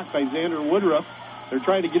partial block by Xander Woodruff. They're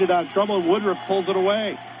trying to get it out of trouble, and Woodruff pulls it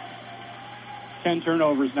away. 10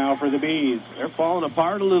 turnovers now for the Bees. They're falling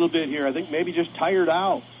apart a little bit here. I think maybe just tired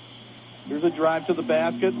out. Here's a drive to the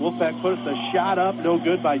basket. Wolfpack puts a shot up, no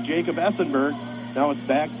good by Jacob Essenberg. Now it's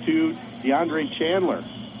back to DeAndre Chandler.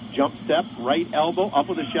 Jump step, right elbow, up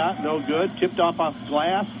with a shot, no good. Tipped off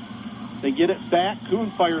glass. They get it back.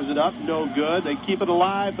 Kuhn fires it up, no good. They keep it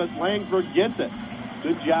alive, but Langsburg gets it.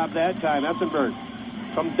 Good job that time. Essenberg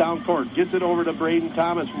comes down court, gets it over to Braden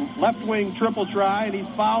Thomas. Left wing triple try, and he's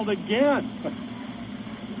fouled again.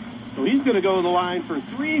 So he's going to go to the line for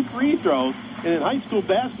 3 free throws. And in high school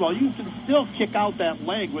basketball, you can still kick out that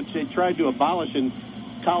leg, which they tried to abolish in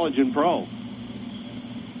college and pro.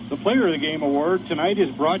 The Player of the Game Award tonight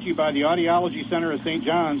is brought to you by the Audiology Center of St.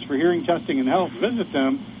 John's for hearing testing and health. Visit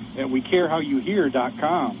them at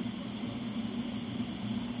wecarehowYouHear.com.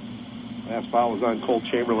 Last foul was on Cole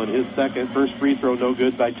Chamberlain, his second. First free throw, no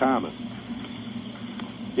good by Thomas.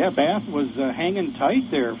 Yeah, Bath was hanging tight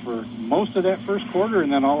there for most of that first quarter,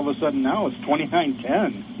 and then all of a sudden now it's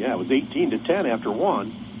 29-10. Yeah, it was 18-10 after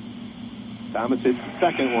one. Thomas hits the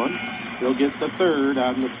second one. He'll get the third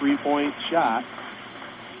on the three-point shot.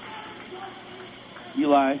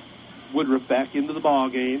 Eli Woodruff back into the ball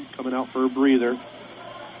game, coming out for a breather.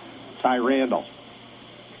 Ty Randall.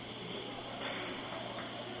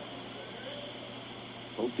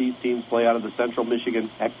 Both these teams play out of the Central Michigan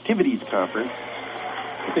Activities Conference.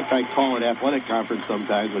 I think I call it athletic conference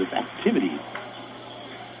sometimes, but it's activities.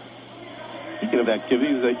 speaking of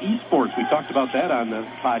activities, esports, we talked about that on the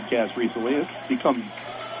podcast recently. It's become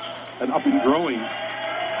an up and growing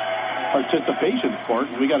participation sport.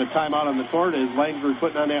 We got a timeout on the court as Langsburg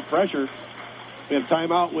putting on that pressure. We have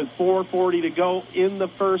timeout with 4:40 to go in the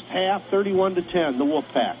first half, 31-10, the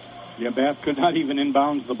Wolfpack. Yeah, Bath could not even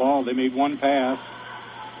inbounds the ball. They made one pass.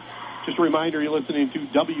 Just a reminder, you're listening to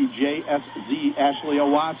WJSZ Ashley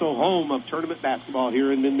Owasso, home of tournament basketball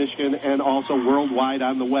here in Mid-Michigan and also worldwide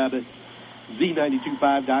on the web at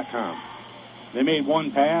Z925.com. They made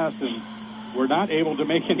one pass and were not able to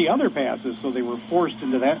make any other passes, so they were forced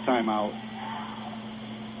into that timeout.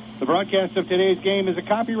 The broadcast of today's game is a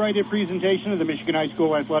copyrighted presentation of the Michigan High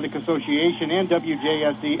School Athletic Association and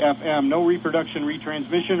WJSC-FM. No reproduction,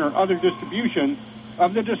 retransmission, or other distribution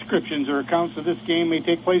of the descriptions or accounts of this game may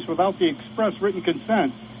take place without the express written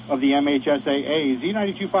consent of the MHSAA,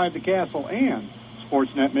 Z92.5 The Castle, and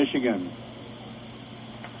Sportsnet Michigan.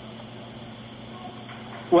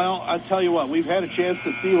 Well, I'll tell you what, we've had a chance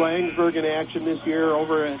to see Langsburg in action this year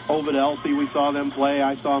over at Ovid Elsie. We saw them play.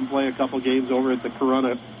 I saw them play a couple games over at the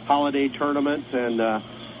Corona Holiday Tournament, and,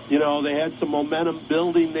 they had some momentum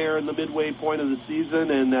building there in the midway point of the season,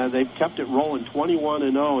 and they've kept it rolling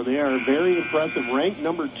 21-0, and they are very impressive, ranked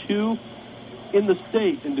number 2 in the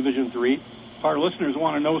state in Division III. If our listeners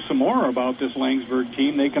want to know some more about this Langsburg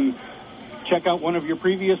team, they can check out one of your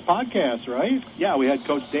previous podcasts, right? Yeah, we had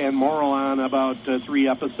Coach Dan Morrill on about 3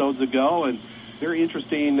 episodes ago, and very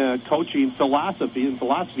interesting coaching philosophy, and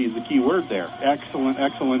philosophy is the key word there.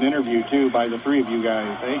 Excellent interview, too, by the 3 of you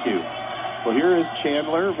guys. Thank you. Well, here is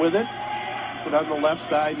Chandler with it. Put on the left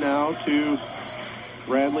side now to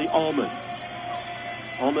Bradley Ullman.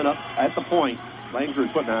 Ullman up at the point.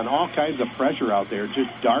 Langsburg putting on all kinds of pressure out there, just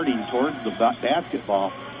darting towards the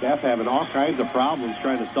basketball. Staff having all kinds of problems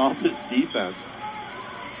trying to solve this defense.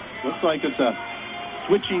 Looks like it's a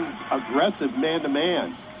switching aggressive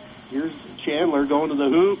man-to-man. Here's Chandler going to the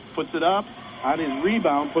hoop, puts it up. On his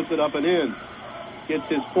rebound, puts it up and in. Gets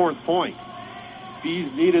his 4th point.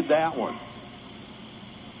 Bees needed that one.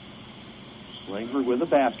 Langsburg with the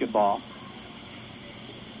basketball.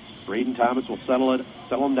 Braden Thomas will settle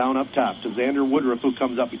him down up top to Xander Woodruff, who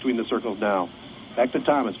comes up between the circles now. Back to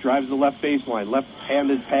Thomas, drives the left baseline,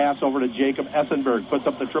 left-handed pass over to Jacob Essenberg, puts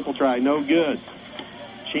up the triple try, no good.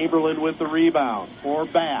 Chamberlain with the rebound for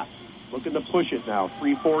Bath, looking to push it now.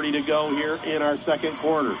 3:40 to go here in our second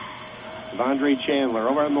quarter. Devondre Chandler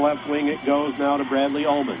over on the left wing, it goes now to Bradley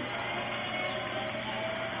Ullman.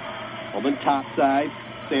 Ullman top side,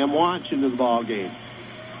 Sam Wanch into the ball game.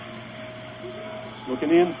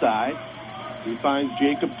 Looking inside. He finds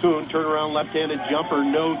Jacob Kuhn, turnaround left-handed jumper,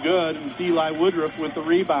 no good, and Eli Woodruff with the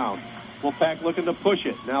rebound. Wolfpack looking to push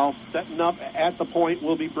it. Now setting up at the point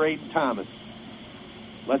will be Braden Thomas.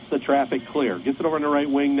 Lets the traffic clear. Gets it over on the right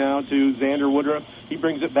wing now to Xander Woodruff. He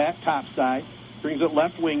brings it back top side. Brings it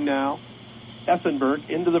left wing now. Essenberg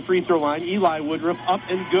into the free throw line. Eli Woodruff up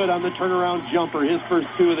and good on the turnaround jumper, his first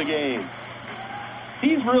 2 of the game.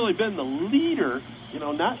 He's really been the leader,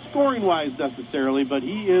 not scoring-wise necessarily, but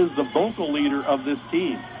he is the vocal leader of this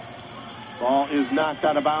team. Ball is knocked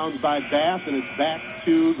out of bounds by Bath, and it's back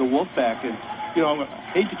to the Wolfpack. And, I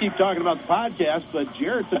hate to keep talking about the podcast, but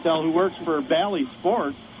Jared Patel, who works for Valley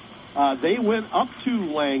Sports, they went up to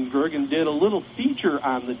Langsburg and did a little feature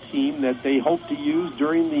on the team that they hope to use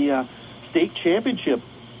during the state championship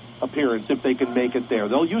appearance if they can make it there.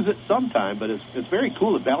 They'll use it sometime, but it's very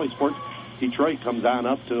cool that Valley Sports Detroit comes on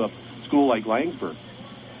up to a school like Langsburg.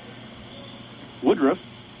 Woodruff,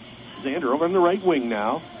 Xander over on the right wing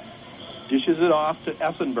now, dishes it off to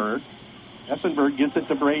Essenberg. Essenberg gets it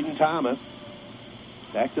to Braden Thomas.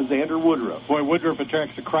 Back to Xander Woodruff. Boy, Woodruff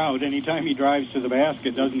attracts a crowd anytime he drives to the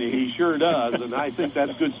basket, doesn't he? He sure does, and I think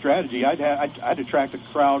that's good strategy. I'd attract a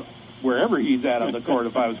crowd wherever he's at on the court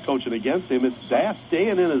if I was coaching against him. It's Bath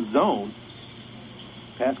staying in his zone.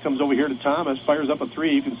 Pass comes over here to Thomas, fires up a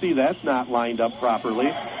 3. You can see that's not lined up properly,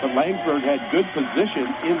 but Langsburg had good position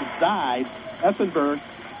inside. Essenberg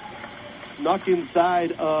snuck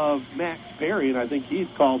inside of Max Perry, and I think he's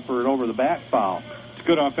called for an over-the-back foul. It's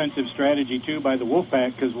good offensive strategy, too, by the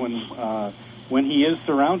Wolfpack, because when he is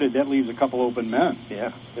surrounded, that leaves a couple open men.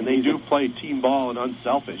 Yeah, and they do play team ball and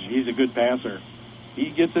unselfish. He's a good passer.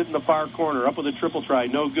 He gets it in the far corner, up with a triple try,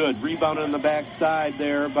 no good. Rebounded on the backside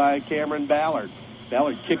there by Cameron Ballard.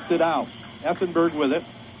 Ballard kicks it out. Essenberg with it.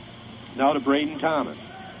 Now to Braden Thomas.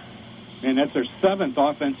 And that's their 7th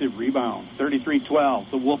offensive rebound. 33-12,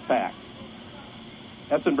 the Wolfpack.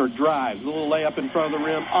 Essenberg drives, a little layup in front of the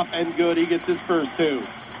rim, up and good. He gets his first 2.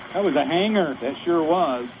 That was a hanger. That sure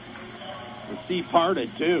was. The sea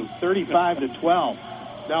parted, too. 35-12.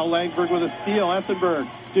 Now Langsberg with a steal. Essenberg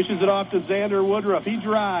dishes it off to Xander Woodruff. He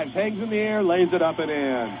drives, hangs in the air, lays it up and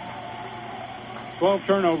in. 12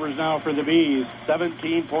 turnovers now for the Bees.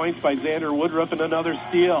 17 points by Xander Woodruff and another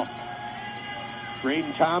steal.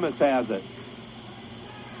 Braden Thomas has it.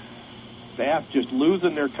 Bath just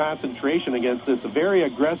losing their concentration against this very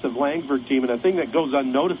aggressive Langsberg team. And a thing that goes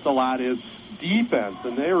unnoticed a lot is defense,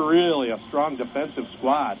 and they're really a strong defensive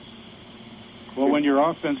squad. Well, when your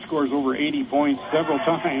offense scores over 80 points several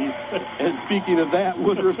times. And speaking of that,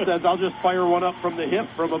 Woodruff says, I'll just fire one up from the hip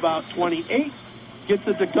from about 28. Gets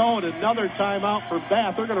it to go, and another timeout for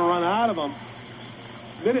Bath. They're going to run out of them.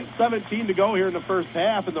 Minute 17 to go here in the first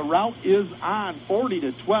half, and the route is on,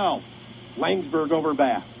 40-12. Langsberg over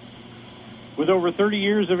Bath. With over 30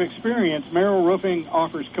 years of experience, Merrill Roofing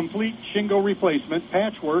offers complete shingle replacement,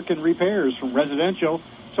 patchwork, and repairs from residential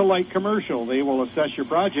to light commercial. They will assess your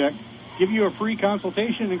project, give you a free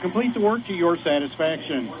consultation, and complete the work to your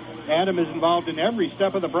satisfaction. Adam is involved in every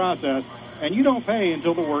step of the process, and you don't pay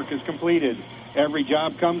until the work is completed. Every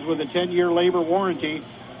job comes with a 10-year labor warranty.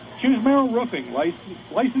 Choose Merrill Roofing,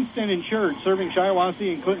 licensed and insured, serving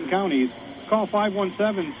Shiawassee and Clinton counties. Call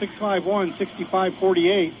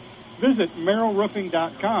 517-651-6548. Visit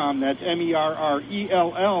merrillroofing.com. That's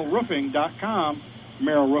MERRELL roofing.com.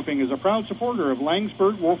 Merrill Roofing is a proud supporter of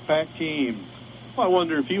Langsberg Wolfpack teams. Well, I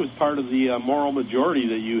wonder if he was part of the moral majority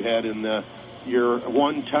that you had in your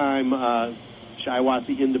one-time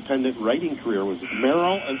Shiawassee independent writing career. Was it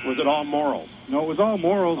Merrill? Was it all morals? No, it was all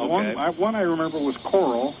morals. Okay. One I remember was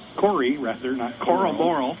Corey, not Coral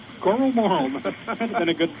Morrill. Coral Morrill. That would have been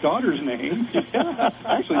a good daughter's name. Yeah,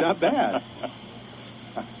 actually, not bad.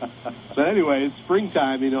 But anyway, it's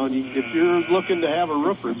springtime, and if you're looking to have a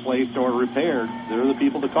roof replaced or repaired, they're the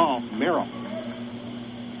people to call. Merrill.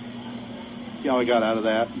 See how I got out of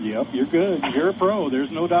that? Yep, you're good. You're a pro.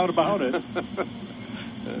 There's no doubt about it. I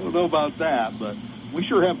don't know about that, but we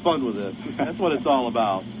sure have fun with it. That's what it's all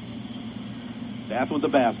about. Bath with the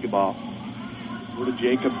basketball. Over to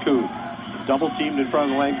Jacob Kuhn. Double teamed in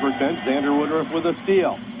front of the Langsberg bench. Xander Woodruff with a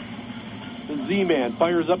steal. The Z-Man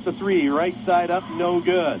fires up the three. Right side up, no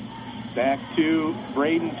good. Back to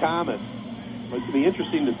Braden Thomas. It's going to be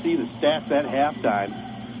interesting to see the stats at halftime.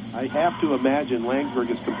 I have to imagine Langsberg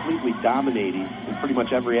is completely dominating in pretty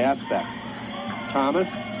much every aspect. Thomas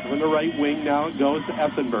on the right wing now. It goes to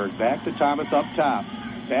Essenberg. Back to Thomas up top.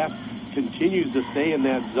 Bath continues to stay in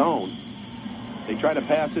that zone. They try to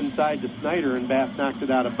pass inside to Snyder, and Bath knocks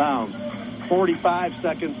it out of bounds. 45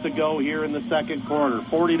 seconds to go here in the second quarter.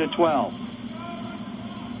 40-12.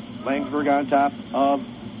 Langsberg on top of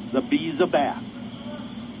the Bees of Bath.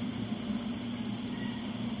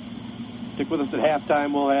 Stick with us at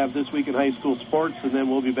halftime. We'll have This Week in High School Sports, and then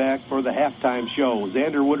we'll be back for the halftime show.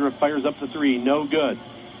 Xander Woodruff fires up the three. No good.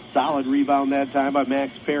 Solid rebound that time by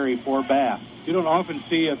Max Perry for Bath. You don't often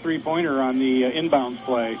see a three-pointer on the inbounds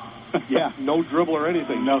play. Yeah, no dribble or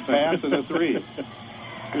anything. No pass and a three.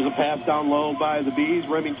 Here's a pass down low by the Bees.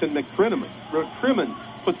 Remington McCrimmon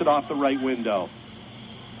puts it off the right window.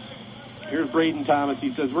 Here's Braden Thomas.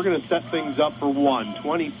 He says, we're going to set things up for one.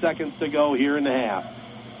 20 seconds to go here in the half.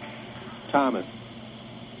 Thomas,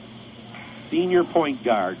 senior point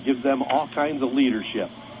guard, gives them all kinds of leadership.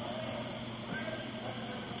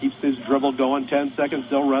 Keeps his dribble going. 10 seconds.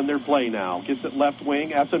 They'll run their play now. Gets it left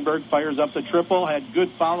wing. Essenberg fires up the triple. Had good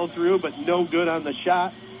follow-through, but no good on the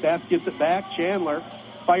shot. Bath gets it back. Chandler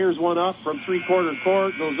fires one up from three-quarter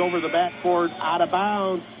court. Goes over the backboard, out of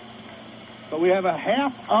bounds. But we have a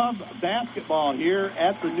half of basketball here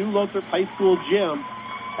at the New Lothrop High School gym.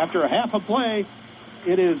 After a half of play,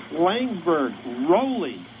 it is Langsberg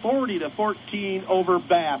rolling 40-14 over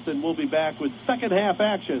Bath, and we'll be back with second half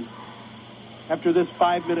action after this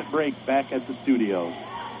 5-minute break back at the studios.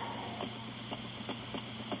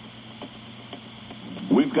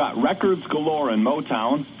 We've got records galore in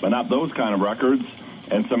Motown, but not those kind of records,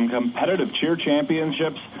 and some competitive cheer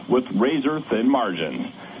championships with razor-thin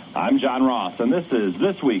margins. I'm John Ross, and this is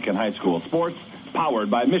This Week in High School Sports, powered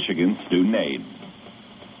by Michigan Student Aid.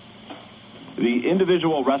 The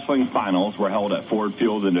individual wrestling finals were held at Ford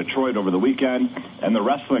Field in Detroit over the weekend, and the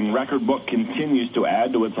wrestling record book continues to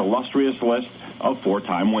add to its illustrious list of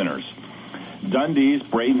four-time winners. Dundee's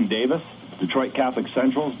Braden Davis, Detroit Catholic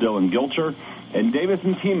Central's Dylan Gilcher, and Davis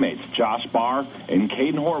and teammates Josh Barr and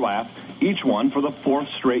Caden Horwath each won for the fourth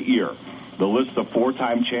straight year. The list of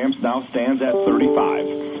four-time champs now stands at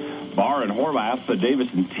 35. Barr and Horwath, the Davis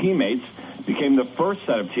and teammates, became the first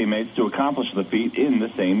set of teammates to accomplish the feat in the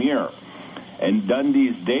same year. And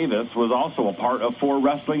Dundee's Davis was also a part of 4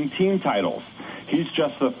 wrestling team titles. He's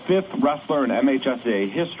just the 5th wrestler in MHSAA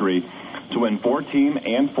history to win 4 team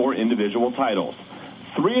and 4 individual titles.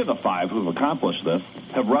 3 of the 5 who've accomplished this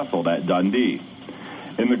have wrestled at Dundee.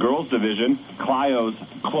 In the girls' division, Clio's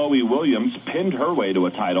Chloe Williams pinned her way to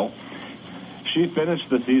a title. She finished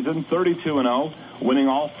the season 32-0, winning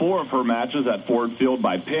all 4 of her matches at Ford Field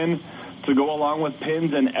by pin, to go along with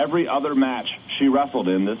pins in every other match she wrestled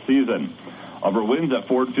in this season. Of her wins at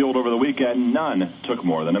Ford Field over the weekend, none took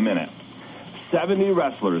more than a minute. 70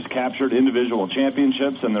 wrestlers captured individual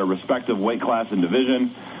championships in their respective weight class and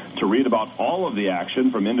division. To read about all of the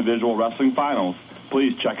action from individual wrestling finals,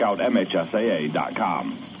 please check out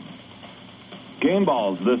MHSAA.com. Game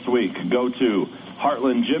balls this week go to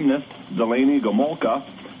Heartland gymnast Delaney Gomolka.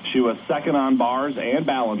 She was second on bars and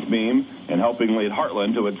balance beam in helping lead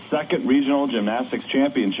Heartland to its second regional gymnastics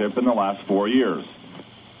championship in the last 4 years.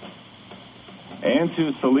 And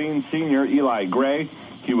to Saline senior Eli Gray,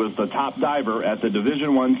 he was the top diver at the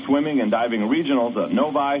Division I swimming and diving regionals at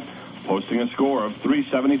Novi, posting a score of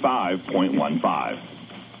 375.15.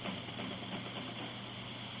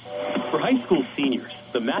 For high school seniors,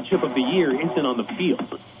 the matchup of the year isn't on the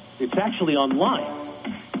field. It's actually online.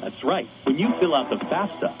 That's right. When you fill out the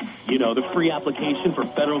FAFSA, the free application for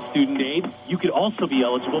federal student aid, you could also be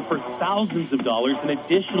eligible for thousands of dollars in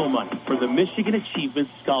additional money for the Michigan Achievement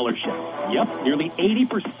Scholarship. Yep, nearly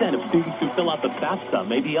 80% of students who fill out the FAFSA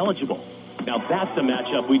may be eligible. Now that's a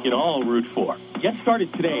matchup we can all root for. Get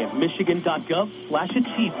started today at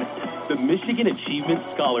michigan.gov/achievement. The Michigan Achievement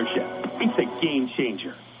Scholarship. It's a game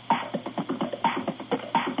changer.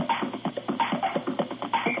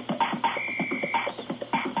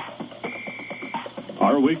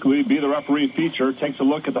 Our weekly Be the Referee feature takes a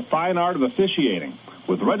look at the fine art of officiating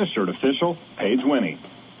with registered official Paige Winnie.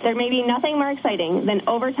 There may be nothing more exciting than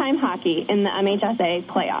overtime hockey in the MHSA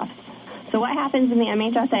playoffs. So what happens in the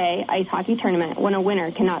MHSA ice hockey tournament when a winner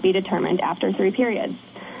cannot be determined after 3 periods?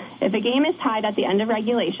 If a game is tied at the end of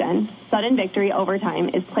regulation, sudden victory overtime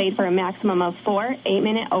is played for a maximum of 4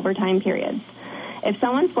 8-minute overtime periods. If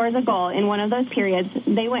someone scores a goal in one of those periods,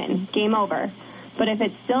 they win. Game over. But if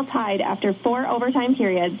it's still tied after 4 overtime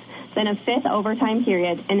periods, then a 5th overtime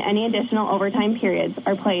period and any additional overtime periods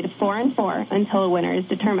are played 4 and 4 until a winner is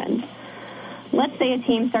determined. Let's say a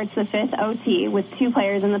team starts the 5th OT with 2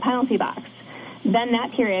 players in the penalty box. Then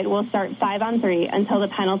that period will start 5 on 3 until the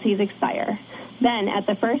penalties expire. Then, at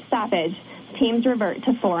the first stoppage, teams revert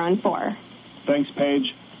to 4 on 4. Thanks,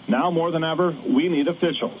 Paige. Now more than ever, we need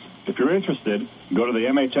officials. If you're interested, go to the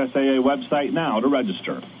MHSAA website now to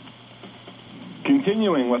register.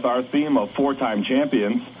 Continuing with our theme of 4-time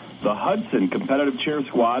champions, the Hudson competitive cheer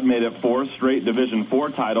squad made it 4 straight Division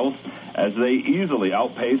IV titles as they easily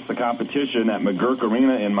outpaced the competition at McGurk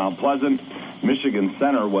Arena in Mount Pleasant. Michigan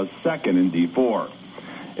Center was second in D4.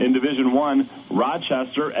 In Division I,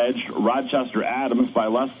 Rochester edged Rochester Adams by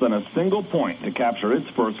less than a single point to capture its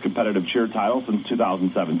first competitive cheer title since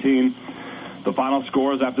 2017. The final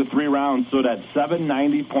scores after 3 rounds stood at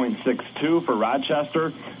 790.62 for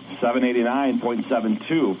Rochester,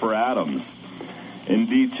 789.72 for Adams. In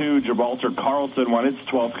D2, Gibraltar Carlson won its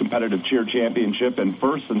 12th competitive cheer championship and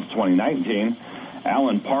first since 2019.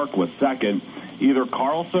 Allen Park was second. Either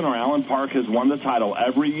Carlson or Allen Park has won the title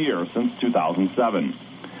every year since 2007.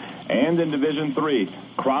 And in Division III,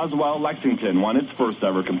 Croswell Lexington won its first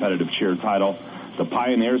ever competitive cheer title. The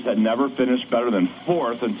Pioneers had never finished better than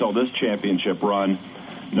 4th until this championship run.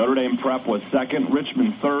 Notre Dame Prep was second,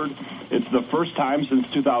 Richmond third. It's the first time since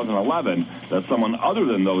 2011 that someone other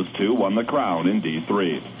than those 2 won the crown in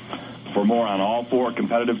D3. For more on all 4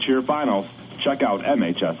 competitive cheer finals, check out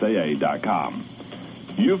MHSAA.com.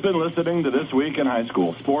 You've been listening to This Week in High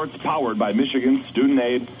School Sports, powered by Michigan Student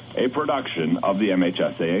Aid, a production of the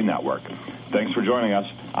MHSAA Network. Thanks for joining us.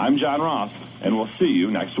 I'm John Ross, and we'll see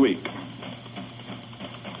you next week.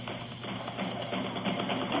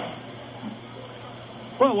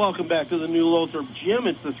 Well, welcome back to the New Lothrop Gym.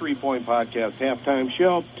 It's the 3 Point Podcast halftime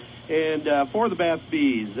show. And for the Bath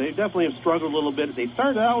Bees, they definitely have struggled a little bit. They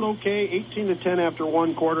started out okay, 18-10 after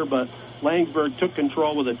 1 quarter, but Langsburg took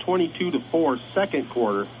control with a 22-4 second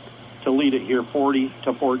quarter to lead it here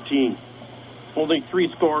 40-14. Only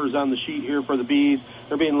 3 scorers on the sheet here for the Bees.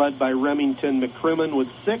 They're being led by Remington McCrimmon with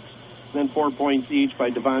 6, then 4 points each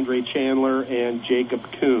by Devondre Chandler and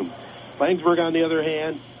Jacob Coombe. Langsburg, on the other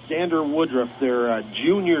hand, Xander Woodruff, their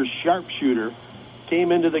junior sharpshooter,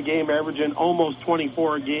 came into the game averaging almost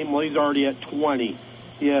 24 a game. Well, he's already at 20.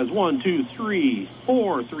 He has 4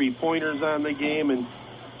 3-pointers on the game and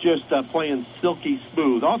just playing silky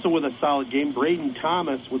smooth. Also with a solid game, Braden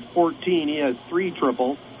Thomas with 14. He has 3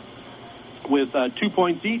 triples with 2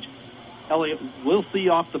 points each. Elliot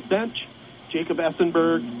Wilsey off the bench. Jacob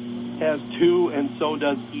Essenberg has 2, and so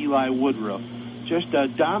does Eli Woodruff. just a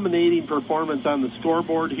dominating performance on the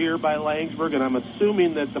scoreboard here by Langsburg, and I'm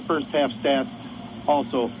assuming that the first half stats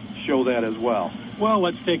also show that as well. Well,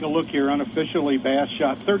 let's take a look here. Unofficially, Bass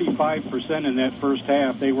shot 35% in that first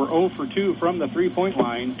half. They were 0 for 2 from the three-point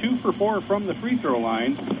line, 2 for 4 from the free throw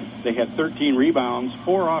line. They had 13 rebounds,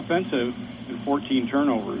 4 offensive, and 14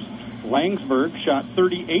 turnovers. Langsburg shot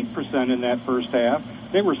 38% in that first half.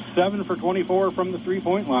 They were 7 for 24 from the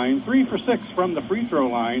three-point line, 3 for 6 from the free throw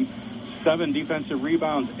line, 7 defensive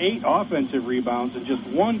rebounds, 8 offensive rebounds, and just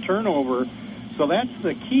 1 turnover. So that's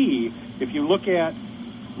the key. If you look at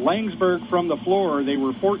Langsburg from the floor, they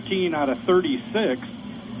were 14 out of 36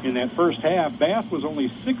 in that first half. Bath was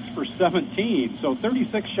only 6 for 17, so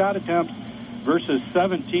 36 shot attempts versus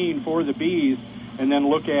 17 for the Bees. And then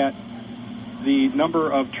look at the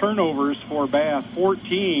number of turnovers for Bath,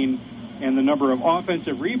 14, and the number of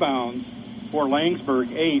offensive rebounds for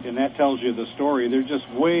Langsburg, 8, and that tells you the story. There's just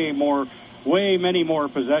way many more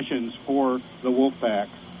possessions for the Wolfpacks.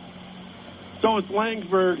 So it's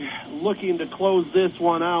Langsburg looking to close this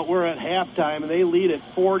one out. We're at halftime, and they lead at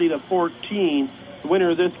 40-14. The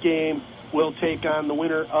winner of this game will take on the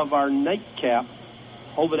winner of our nightcap,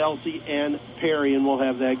 Ovid Elsie and Perry, and we'll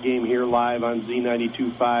have that game here live on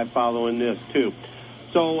Z92.5 following this, too.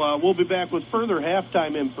 So we'll be back with further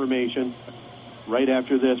halftime information right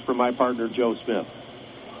after this from my partner, Joe Smith.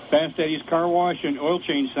 Fast Eddie's Car Wash and Oil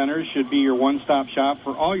Change Centers should be your one-stop shop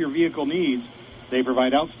for all your vehicle needs. They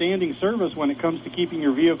provide outstanding service when it comes to keeping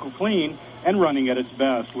your vehicle clean and running at its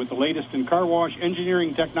best. With the latest in car wash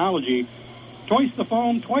engineering technology, twice the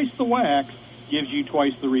foam, twice the wax gives you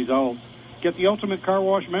twice the results. Get the Ultimate Car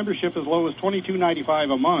Wash membership as low as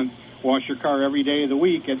 $22.95 a month. Wash your car every day of the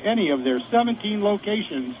week at any of their 17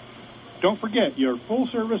 locations. Don't forget your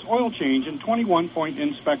full-service oil change and 21-point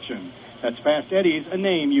inspection. That's Fast Eddie's, a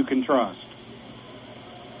name you can trust.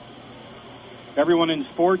 Everyone in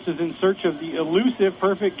sports is in search of the elusive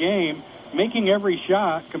perfect game, making every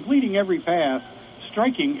shot, completing every pass,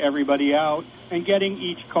 striking everybody out, and getting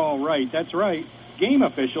each call right. That's right. Game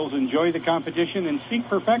officials enjoy the competition and seek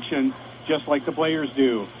perfection just like the players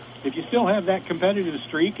do. If you still have that competitive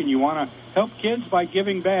streak and you want to help kids by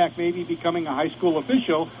giving back, maybe becoming a high school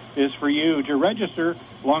official is for you. To register,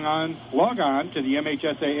 log on to the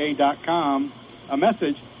MHSAA.com. A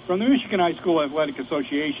message from the Michigan High School Athletic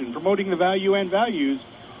Association, promoting the value and values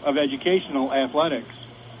of educational athletics.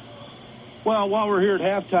 Well, while we're here at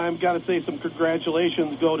halftime, got to say some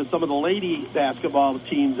congratulations go to some of the lady basketball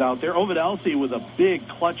teams out there. Ovid Elsie with a big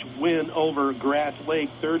clutch win over Grass Lake,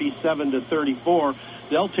 37-34.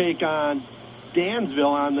 They'll take on Dansville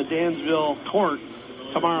on the Dansville court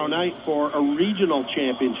tomorrow night for a regional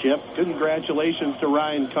championship. Congratulations to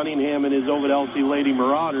Ryan Cunningham and his Ovid Elsie Lady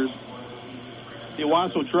Marauders. The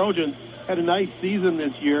Owasso Trojans had a nice season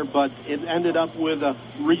this year, but it ended up with a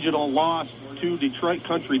regional loss to Detroit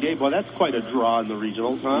Country Day. Boy, that's quite a draw in the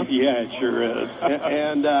regionals, huh? Yeah, it sure is.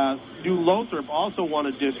 And New Lothrop also won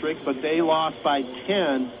a district, but they lost by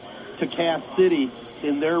 10 to Cass City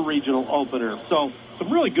in their regional opener. So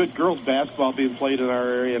some really good girls basketball being played in our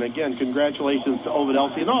area. And again, congratulations to Ovid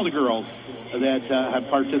Elsie and all the girls that have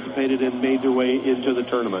participated and made their way into the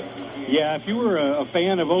tournament. Yeah, if you were a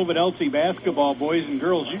fan of Ovid Elsie basketball, boys and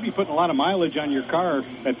girls, you'd be putting a lot of mileage on your car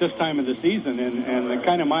at this time of the season, and the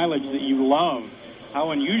kind of mileage that you love.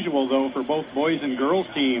 How unusual, though, for both boys and girls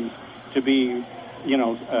teams to be,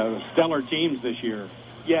 stellar teams this year.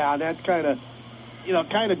 Yeah, that's kind of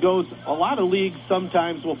goes. A lot of leagues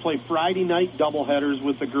sometimes will play Friday night doubleheaders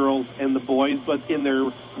with the girls and the boys, but in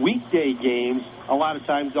their weekday games, a lot of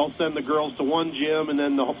times they'll send the girls to one gym and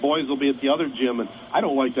then the boys will be at the other gym, and I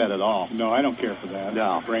don't like that at all. No, I don't care for that.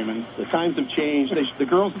 No, Raymond. The times have changed. The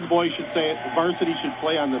girls and the boys should say it. The varsity should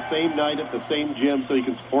play on the same night at the same gym so you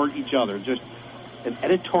can support each other. Just an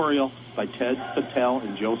editorial by Ted Patel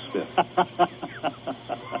and Joe Smith.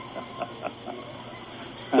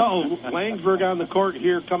 So, Langsburg on the court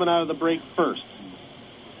here coming out of the break first.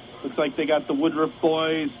 Looks like they got the Woodruff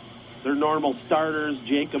boys, their normal starters,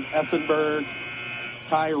 Jacob Essenberg,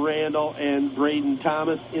 Ty Randall, and Braden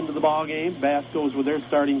Thomas into the ballgame. Bass goes with their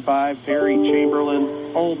starting five, Perry,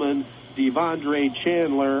 Chamberlain, Ullman, Devondre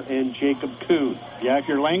Chandler, and Jacob Kuhn. Yeah, if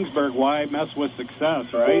you're Langsburg, why mess with success,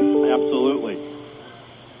 right? Absolutely.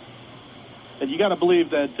 And you got to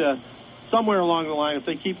believe that somewhere along the line, if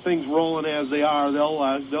they keep things rolling as they are,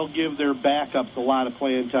 they'll give their backups a lot of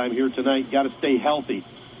playing time here tonight. Got to stay healthy.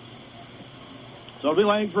 So it'll be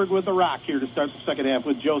Langsburg with the rock here to start the second half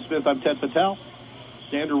with Joe Smith. I'm Ted Patel.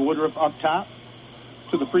 Xander Woodruff up top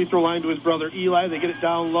to the free throw line to his brother Eli. They get it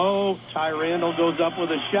down low. Ty Randall goes up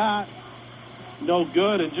with a shot. no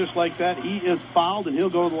good, and just like that, he is fouled, and he'll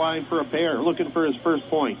go to the line for a pair, looking for his first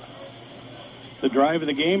point. The Drive of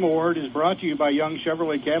the Game Award is brought to you by Young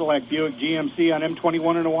Chevrolet Cadillac Buick GMC on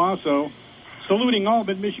M21 in Owasso. Saluting all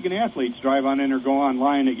Mid-Michigan athletes. Drive on in or go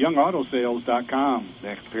online at youngautosales.com.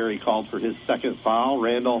 Max Perry called for his second foul.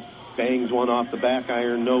 Randall bangs one off the back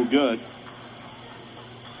iron, no good.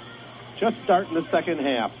 Just starting the second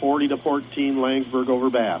half, 40-14, Langsburg over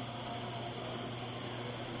Bath.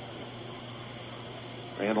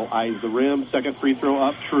 Randall eyes the rim. Second free throw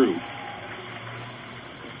up, true.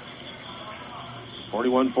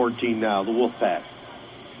 41-14 now, the Wolfpack.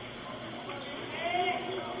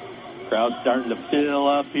 Crowd starting to fill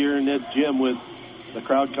up here in this gym with the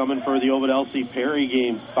crowd coming for the Ovid L.C. Perry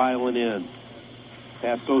game filing in.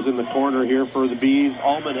 Pass goes in the corner here for the Bees.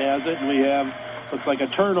 Allman has it, and we have, looks like a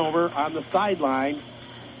turnover on the sideline.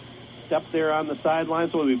 Step there on the sideline,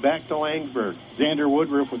 so we'll be back to Langsburg. Xander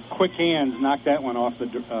Woodruff with quick hands knocked that one off the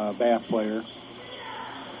Bath player.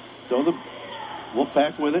 So the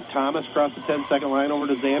Wolfpack with it. Thomas across the 10-second line over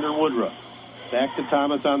to Xander Woodruff. Back to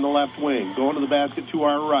Thomas on the left wing. Going to the basket to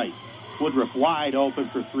our right. Woodruff wide open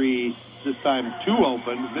for three. This time two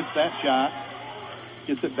open. Missed that shot.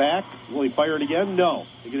 Gets it back. Will he fire it again? No.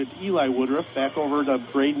 They get it to Eli Woodruff. Back over to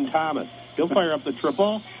Braden Thomas. He'll fire up the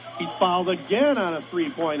triple. He's fouled again on a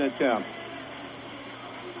three-point attempt.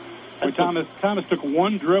 Thomas took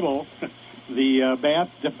one dribble. The Bath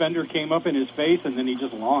defender came up in his face, and then he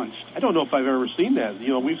just launched. I don't know if I've ever seen that. You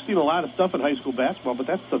know, we've seen a lot of stuff in high school basketball, but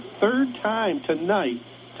that's the third time tonight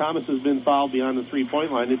Thomas has been fouled beyond the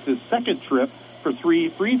three-point line. It's his second trip for 3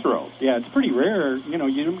 free throws. Yeah, it's pretty rare. You know,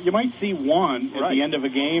 you might see one at the end of a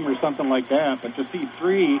game or something like that, but to see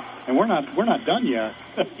 3, and we're not done yet.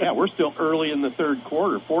 Yeah, we're still early in the third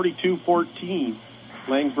quarter. 42-14.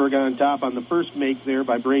 Langsburg on top on the first make there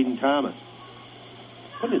by Braden Thomas.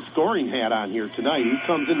 Putting his scoring hat on here tonight. He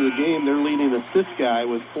comes into the game. They're leading assist guy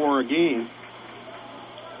with 4 a game.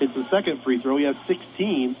 It's the second free throw. He has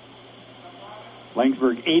 16.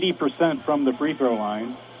 Langsburg 80% from the free throw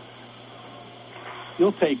line.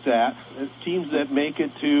 He'll take that. Teams that make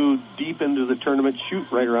it to deep into the tournament shoot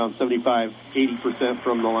right around 75-80%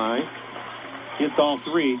 from the line. Hits all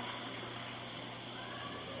 3.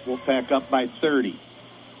 We'll pack up by 30.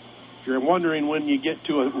 If you're wondering when you get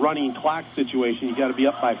to a running clock situation, you got to be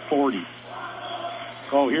up by 40.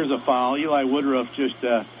 Oh, here's a foul. Eli Woodruff just,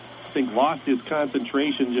 I think, lost his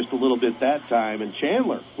concentration just a little bit that time, and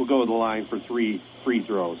Chandler will go to the line for 3 free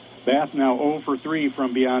throws. Bath now 0 for 3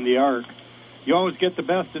 from beyond the arc. You always get the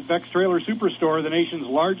best at Beck's Trailer Superstore, the nation's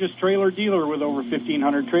largest trailer dealer with over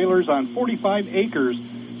 1,500 trailers on 45 acres.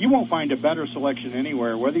 You won't find a better selection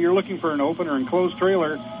anywhere. Whether you're looking for an open or enclosed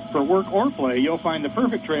trailer for work or play, you'll find the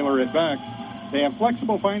perfect trailer at Beck's. They have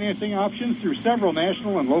flexible financing options through several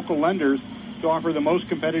national and local lenders to offer the most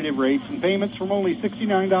competitive rates and payments from only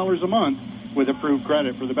 $69 a month with approved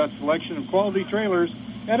credit. For the best selection of quality trailers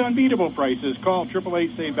at unbeatable prices, call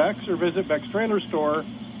 888-SAY-BECKS or visit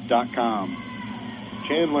BecksTrailerStore.com.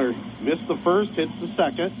 Chandler missed the first, hits the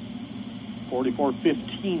second.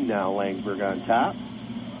 44-15 now, Langsburg on top.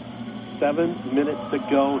 7 minutes to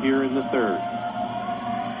go here in the third.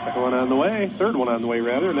 Second one on the way, third one on the way,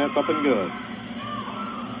 rather, and that's up and good.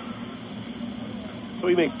 So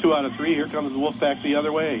he makes 2 out of 3. Here comes the Wolfpack the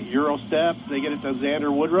other way. Euro step, they get it to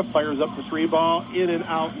Xander Woodruff, fires up the 3 ball, in and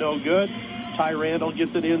out, no good. Ty Randall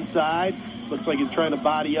gets it inside. Looks like he's trying to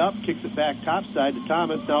body up, kicks it back topside to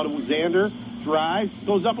Thomas. Now to Xander, drives,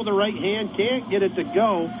 goes up with the right hand, can't get it to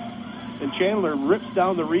go. And Chandler rips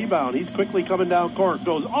down the rebound. He's quickly coming down court,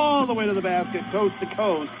 goes all the way to the basket, coast to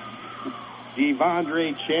coast.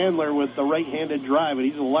 Devondre Chandler with the right-handed drive, and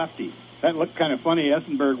he's a lefty. That looked kind of funny.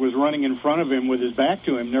 Essenberg was running in front of him with his back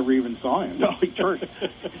to him, never even saw him. No, he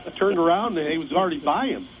turned around, and he was already by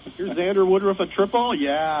him. Here's Xander Woodruff, a triple.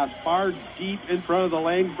 Yeah, far deep in front of the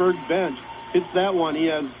Langsburg bench. Hits that one. He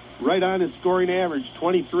has right on his scoring average,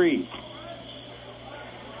 23.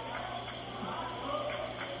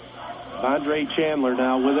 Andre Chandler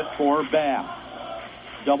now with it for Bath.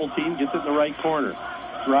 Double team, gets it in the right corner.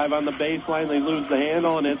 Drive on the baseline, they lose the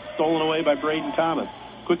handle, and it's stolen away by Braden Thomas.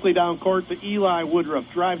 Quickly down court to Eli Woodruff.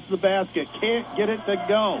 Drives to the basket, can't get it to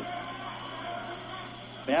go.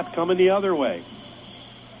 Bath coming the other way.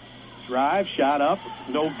 Drive, shot up,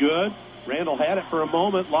 no good. Randall had it for a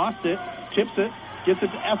moment, lost it, tips it, gets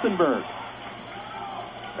it to Essenberg.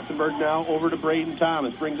 Essenberg now over to Braden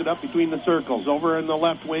Thomas. Brings it up between the circles. Over in the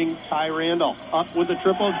left wing, Ty Randall. Up with the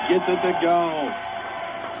triple. Gets it to go.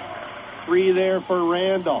 3 there for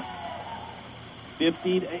Randall.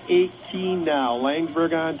 50-18 now.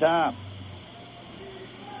 Langsburg on top.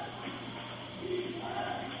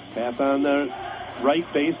 Pass on the Right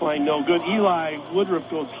baseline, no good. Eli Woodruff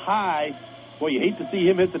goes high. Boy, you hate to see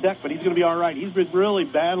him hit the deck, but he's going to be all right. He's been really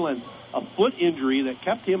battling a foot injury that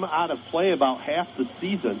kept him out of play about half the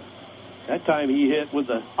season. That time he hit with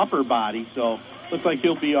the upper body, so looks like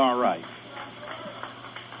he'll be all right.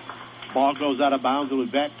 Ball goes out of bounds and was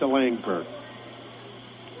back to Langsburg.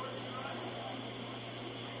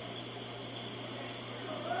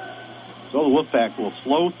 So the Wolfpack will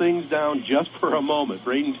slow things down just for a moment.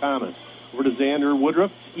 Braden Thomas over to Xander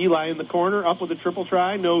Woodruff. Eli in the corner, up with a triple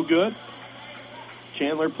try, no good.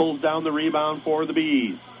 Chandler pulls down the rebound for the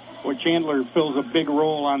Bees. Boy, Chandler fills a big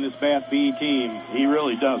role on this Bath Bee team. He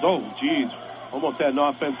really does. Oh, geez. Almost had an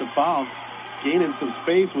offensive foul. Gaining some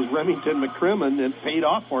space was Remington McCrimmon, and paid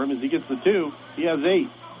off for him as he gets the 2. He has 8.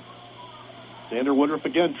 Xander Woodruff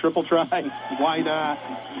again, triple try. Why not?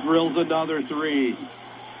 Drills another 3.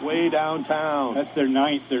 Way downtown. That's their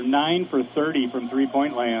 9th. They're 9 for 30 from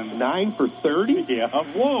three-point land. 9 for 30? Yeah.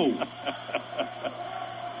 Whoa.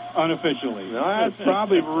 Unofficially. No, that's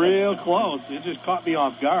probably real close. It just caught me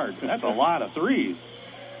off guard. That's a lot of threes.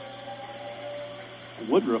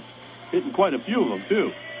 Woodruff hitting quite a few of them,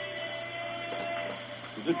 too.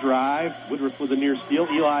 There's a drive. Woodruff with a near steal.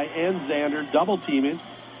 Eli and Xander double teaming.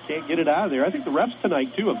 Can't get it out of there. I think the refs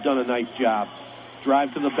tonight, too, have done a nice job.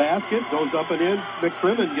 Drive to the basket, goes up and in.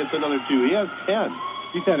 McCrimmon gets another 2. He has 10.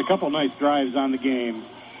 He's had a couple nice drives on the game.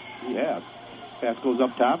 He has. Pass goes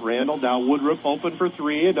up top. Randall, now Woodruff open for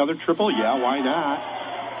 3. Another triple. Yeah, why not?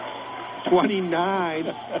 29.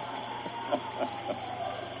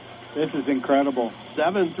 This is incredible.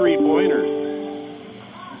 7 3-pointers.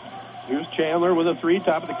 Here's Chandler with a 3,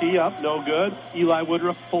 top of the key up, no good. Eli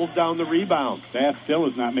Woodruff pulls down the rebound. Bath still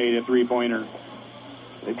has not made a 3-pointer.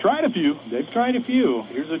 They've tried a few.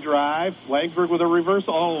 Here's a drive. Langsburg with a reverse.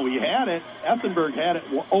 Oh, he had it. Essenberg had it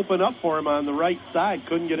open up for him on the right side.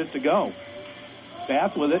 Couldn't get it to go.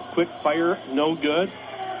 Bath with it. Quick fire. No good.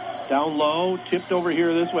 Down low. Tipped over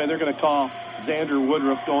here this way. They're going to call Xander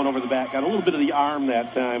Woodruff going over the back. Got a little bit of the arm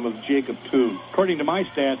that time of Jacob Kuhn. According to my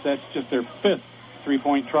stats, that's just their 5th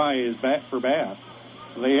 3-point try is back for Bath.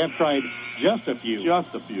 So they have tried just a few.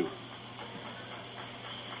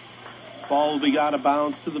 Ball will be out of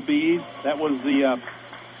bounds to the Bees. That was the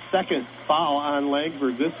second foul on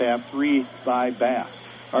Langsburg this half, 3 by Bath.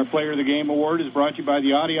 Our Player of the Game award is brought to you by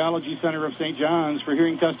the Audiology Center of St. John's. For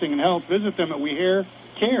hearing testing and health, visit them at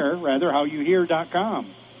howyouhear.com.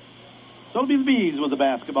 So it'll be the Bees with the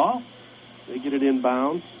basketball. They get it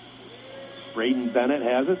inbounds. Braden Bennett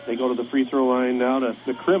has it. They go to the free throw line now to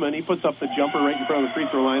McCrimmon. He puts up the jumper right in front of the free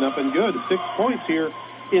throw line, up and good. 6 points here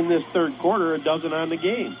in this third quarter, a dozen on the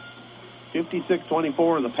game.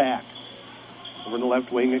 56-24 the Pack. Over in the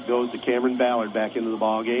left wing, it goes to Cameron Ballard back into the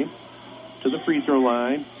ball game. To the free throw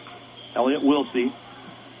line, Elliott Wilsey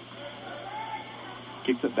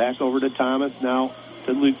kicks it back over to Thomas. Now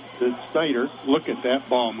to Snyder. Look at that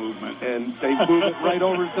ball movement. And they move it right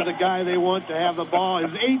over to the guy they want to have the ball.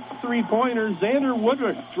 His 8th 3-pointer, Xander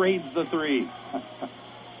Woodruff, trades the 3.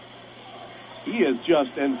 He is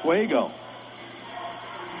just en fuego.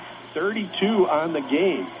 32 on the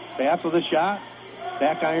game. Bath with a shot.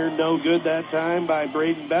 Back iron no good that time by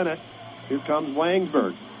Braden Bennett. Here comes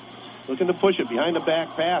Langsburg. Looking to push it behind the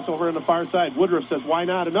back pass over on the far side. Woodruff says, why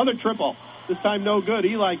not? Another triple. This time no good.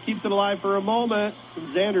 Eli keeps it alive for a moment.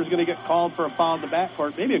 And Xander's going to get called for a foul in the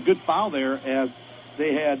backcourt. Maybe a good foul there as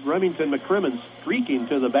they had Remington McCrimmon streaking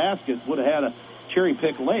to the basket. Would have had a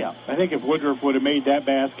cherry-pick layup. I think if Woodruff would have made that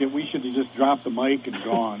basket, we should have just dropped the mic and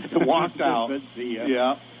gone. Walked out.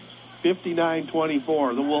 Yeah.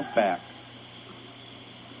 59-24, the Wolfpack.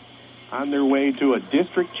 On their way to a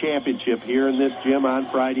district championship here in this gym on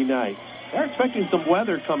Friday night. They're expecting some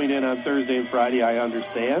weather coming in on Thursday and Friday, I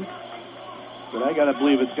understand. But I got to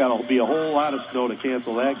believe it's got to be a whole lot of snow to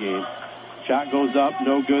cancel that game. Shot goes up,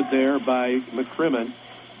 no good there by McCrimmon.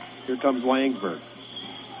 Here comes Langsburg.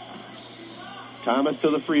 Thomas to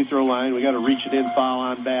the free throw line. We got a reach it in foul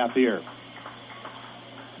on Bath here.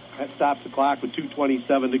 That stops the clock with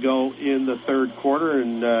 2:27 to go in the third quarter,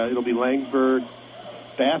 and it'll be Langsburg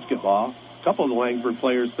basketball. A couple of the Langsburg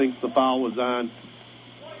players think the foul was on.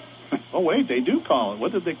 Oh, wait, they do call it.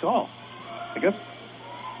 What did they call? I guess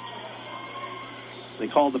they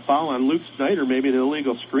called the foul on Luke Snyder, maybe an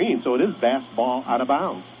illegal screen, so it is basketball out of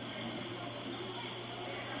bounds.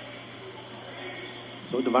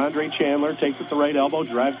 So Devondre Chandler takes it the right elbow,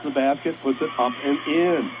 drives to the basket, puts it up and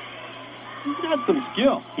in. He's got some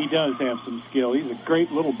skill. He does have some skill. He's a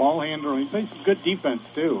great little ball handler. He plays some good defense,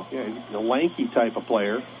 too. Yeah, he's a lanky type of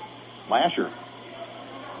player. Lasher.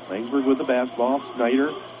 Langsburg with the basketball.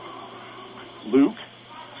 Snyder. Luke.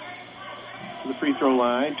 to the free throw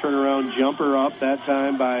line. Turnaround jumper up, that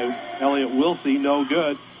time by Elliott Wilsey, no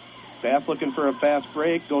good. Bath looking for a fast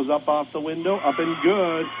break, goes up off the window, up and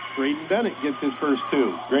good. Braden Bennett gets his first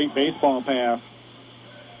two. Great baseball pass.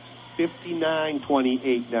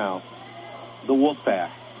 59-28 now. The Wolfpack.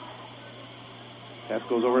 Pass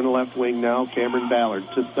goes over in the left wing now. Cameron Ballard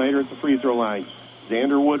to Snyder at the free throw line.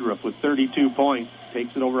 Xander Woodruff with 32 points.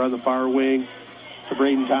 Takes it over on the far wing to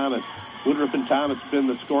Braden Thomas. Woodruff and Thomas have been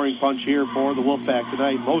the scoring punch here for the Wolfpack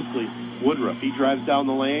tonight. Mostly Woodruff. He drives down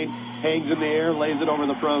the lane, hangs in the air, lays it over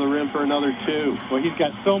the front of the rim for another two. Well, he's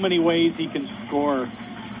got so many ways he can score.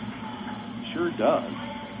 Sure does.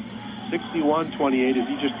 61-28 as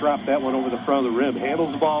he just dropped that one over the front of the rim.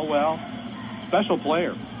 Handles the ball well. Special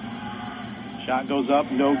player. Shot goes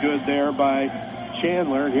up, no good there by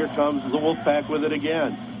Chandler. And here comes the Wolfpack with it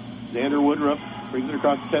again. Xander Woodruff brings it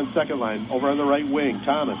across the 10-second line. Over on the right wing.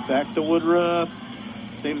 Thomas back to Woodruff.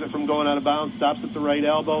 Saves it from going out of bounds. Stops at the right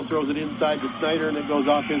elbow. Throws it inside to Snyder, and it goes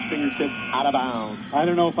off his fingertips out of bounds. I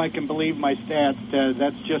don't know if I can believe my stats.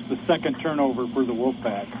 That's just the second turnover for the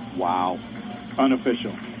Wolfpack. Wow.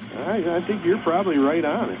 Unofficial. I think you're probably right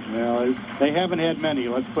on it. Well, they haven't had many.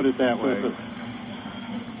 Let's put it that way. Looks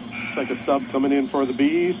like a sub coming in for the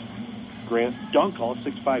Bees. Grant Dunkel,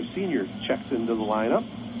 6'5 senior, checks into the lineup.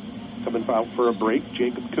 Coming out for a break,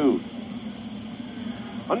 Jacob Kuhn.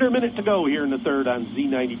 Under a minute to go here in the third on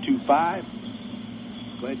Z92.5.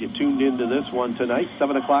 Glad you tuned into this one tonight.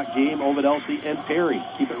 7 o'clock game, Ovid Elsie and Perry.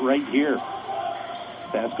 Keep it right here.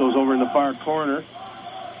 Pass goes over in the far corner.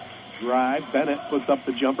 Drive. Bennett puts up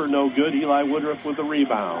the jumper. No good. Eli Woodruff with the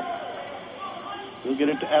rebound. We'll get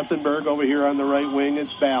it to Essenberg over here on the right wing.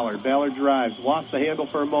 It's Ballard. Ballard drives. Lost the handle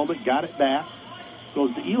for a moment. Got it back.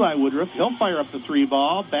 Goes to Eli Woodruff. He'll fire up the three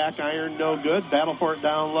ball. Back iron. No good. Battle for it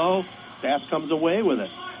down low. Bass comes away with it.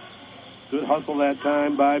 Good hustle that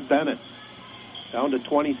time by Bennett. Down to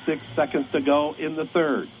 26 seconds to go in the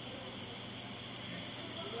third.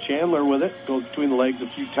 Chandler with it. Goes between the legs a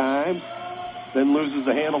few times. Then loses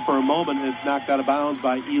the handle for a moment, and it's knocked out of bounds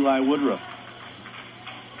by Eli Woodruff.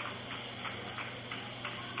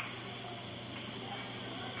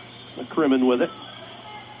 McCrimmon with it.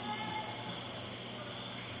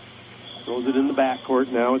 Throws it in the backcourt.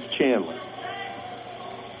 Now it's Chandler.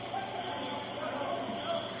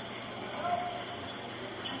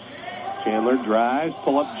 Chandler drives,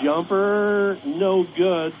 pull-up jumper, no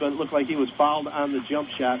good, but it looked like he was fouled on the jump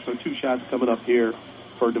shot, so two shots coming up here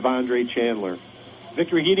for Devondre Chandler.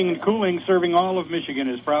 Victory Heating and Cooling, serving all of Michigan,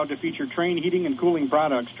 is proud to feature Train Heating and Cooling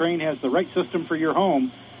products. Train has the right system for your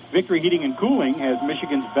home. Victory Heating and Cooling has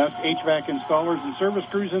Michigan's best HVAC installers and service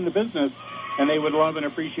crews in the business, and they would love and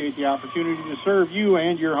appreciate the opportunity to serve you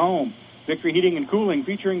and your home. Victory Heating and Cooling,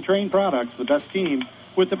 featuring Train products, the best team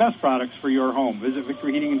with the best products for your home. Visit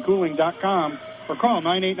victoryheatingandcooling.com or call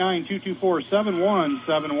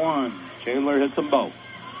 989-224-7171. Chandler hits them both.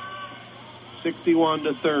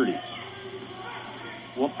 61-30.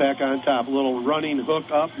 Wolfpack on top. A little running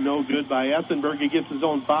hook up, no good by Essenberg. He gets his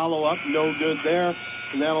own follow-up, no good there.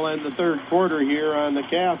 And that'll end the third quarter here on the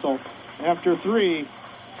Castle. After three,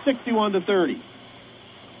 61-30.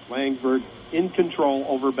 Langsburg in control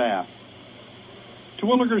over Bath.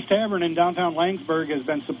 Terwilliger's Tavern in downtown Langsburg has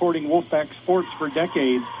been supporting Wolfpack sports for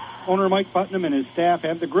decades. Owner Mike Putnam and his staff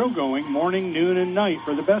have the grill going morning, noon, and night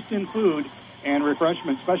for the best in food and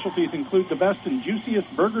refreshment. Specialties include the best and juiciest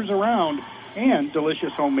burgers around and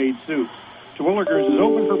delicious homemade soups. Terwilliger's is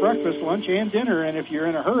open for breakfast, lunch, and dinner, and if you're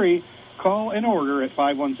in a hurry, call and order at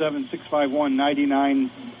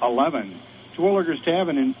 517-651-9911. Terwilliger's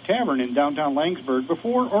Tavern in downtown Langsburg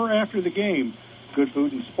before or after the game. Good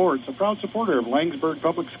food and sports, a proud supporter of Langsburg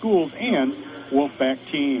Public Schools and Wolfpack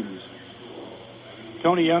teams.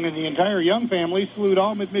 Tony Young and the entire Young family salute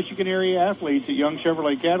all Mid-Michigan area athletes at Young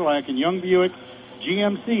Chevrolet Cadillac and Young Buick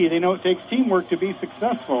GMC. They know it takes teamwork to be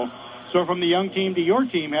successful. So from the Young team to your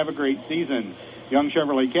team, have a great season. Young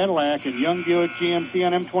Chevrolet Cadillac and Young Buick GMC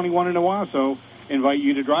on M21 in Owasso invite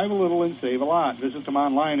you to drive a little and save a lot. Visit them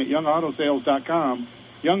online at youngautosales.com.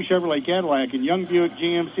 Young Chevrolet Cadillac and Young Buick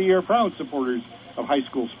GMC are proud supporters of high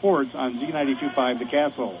school sports on Z92.5 The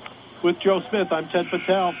Castle. With Joe Smith, I'm Ted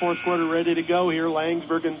Patel. Fourth quarter ready to go here.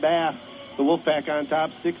 Langsburg and Bath. The Wolfpack on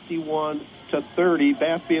top, 61-30.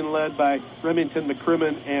 Bath being led by Remington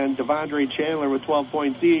McCrimmon and Devondre Chandler with 12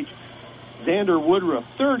 points each. Xander Woodruff,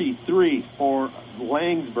 33 for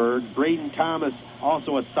Langsburg. Braden Thomas,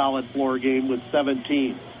 also a solid floor game with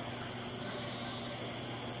 17.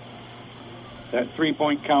 That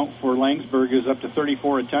three-point count for Langsburg is up to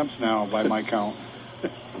 34 attempts now by my count.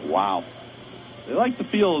 Wow. They like the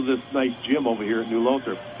feel of this nice gym over here at New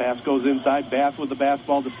Lothrop. Pass goes inside. Bath with the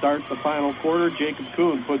basketball to start the final quarter. Jacob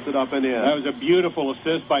Kuhn puts it up and in. That was a beautiful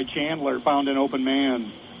assist by Chandler, found an open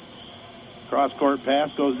man. Cross-court pass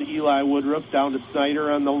goes to Eli Woodruff, down to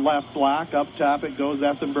Snyder on the left block. Up top it goes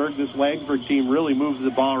Essenberg. This Langsburg team really moves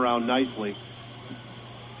the ball around nicely.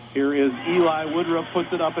 Here is Eli Woodruff,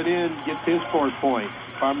 puts it up and in, gets his fourth point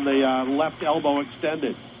from the left elbow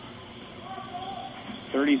extended.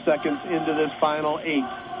 30 seconds into this final 8.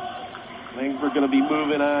 Langsburg going to be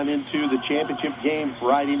moving on into the championship game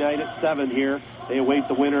Friday night at 7 here. They await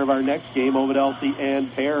the winner of our next game, Ovid Elsie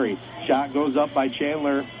and Perry. Shot goes up by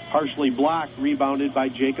Chandler, partially blocked, rebounded by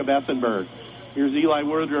Jacob Essenberg. Here's Eli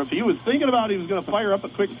Woodruff. He was thinking about he was going to fire up a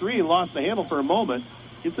quick three and lost the handle for a moment.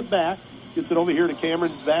 Gets it back, gets it over here to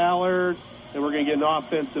Cameron Ballard, and we're going to get an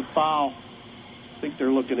offensive foul. I think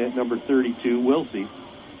they're looking at number 32, Wilsey.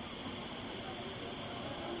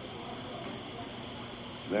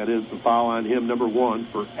 That is the foul on him, number 1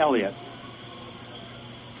 for Elliott.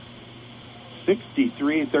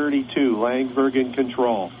 63-32, Langsburg in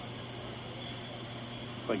control.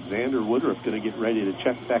 Like Xander Woodruff going to get ready to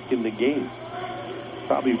check back in the game.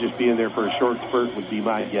 Probably just being there for a short spurt would be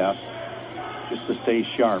my guess, just to stay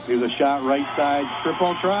sharp. Here's a shot right side,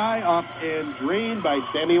 triple try, up and drained by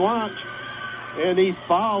Sammy Wanch. And he's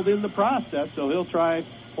fouled in the process, so he'll try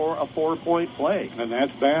for a 4-point play. And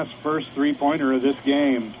that's Bath's first three-pointer of this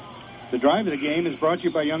game. The drive of the game is brought to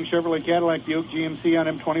you by Young Chevrolet Cadillac Buick GMC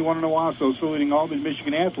on M21 in Owasso, saluting all the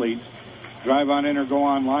Michigan athletes. Drive on in or go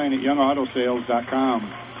online at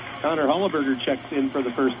youngautosales.com. Connor Hulleberger checks in for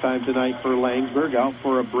the first time tonight for Langsburg. Out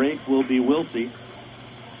for a break will be Wilsey.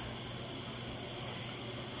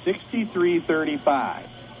 63-35.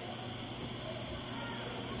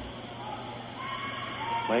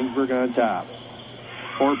 Langsburg on top.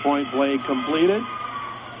 4-point play completed.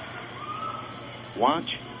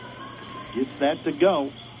 Watch. Gets that to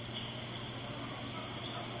go.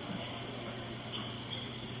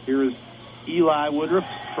 Here is Eli Woodruff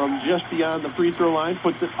from just beyond the free throw line.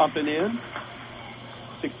 Puts it up and in.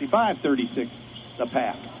 65-36, the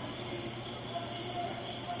pass.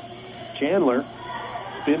 Chandler.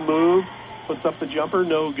 Spin move. Puts up the jumper.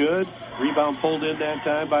 No good. Rebound pulled in that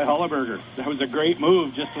time by Hulleberger. That was a great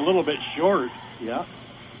move. Just a little bit short. Yeah.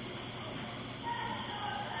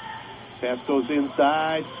 Pass goes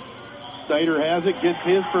inside. Snyder has it, gets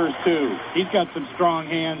his first 2. He's got some strong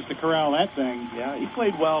hands to corral that thing. Yeah, he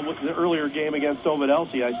played well with the earlier game against Ovid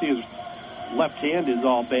Elsie. I see his left hand is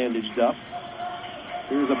all bandaged up.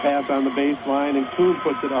 Here's a pass on the baseline, and Kuhn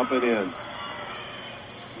puts it up and in.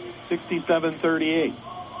 67-38.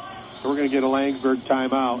 So we're going to get a Langsburg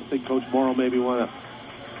timeout. I think Coach Morrow maybe want to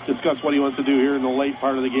discuss what he wants to do here in the late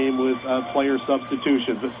part of the game with player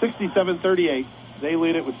substitutions. But 67-38, they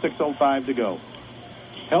lead it with 6:05 to go.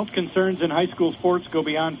 Health concerns in high school sports go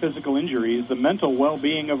beyond physical injuries. The mental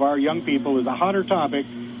well-being of our young people is a hotter topic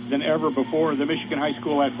than ever before. The Michigan High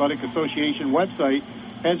School Athletic Association website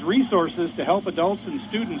has resources to help adults and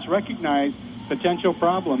students recognize potential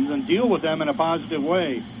problems and deal with them in a positive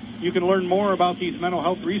way. You can learn more about these mental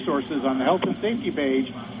health resources on the health and safety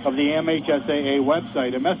page of the MHSAA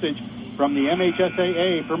website. A message from the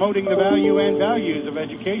MHSAA promoting the value and values of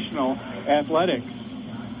educational athletics.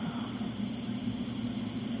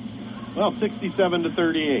 Well,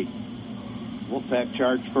 67-38. Wolfpack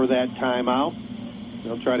charged for that timeout.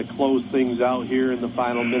 They'll try to close things out here in the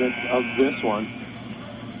final minutes of this one.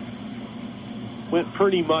 Went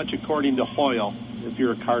pretty much according to Hoyle, if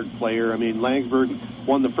you're a card player. I mean, Langsburg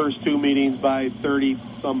won the first 2 meetings by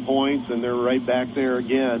 30-some points, and they're right back there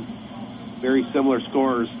again. Very similar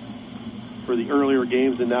scores for the earlier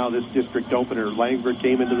games and now this district opener. Langsburg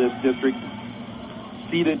came into this district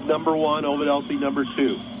seeded number 1, Ovid Elsie number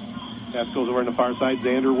 2. Pass goes over on the far side.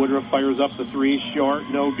 Xander Woodruff fires up the 3, short,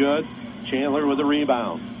 no good. Chandler with a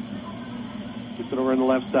rebound. Gets it over on the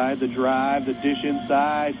left side. The drive, the dish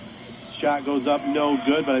inside. Shot goes up, no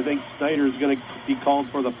good, but I think Snyder is going to be called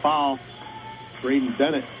for the foul. Braden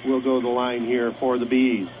Bennett will go to the line here for the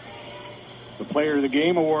Bees. The Player of the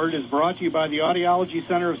Game Award is brought to you by the Audiology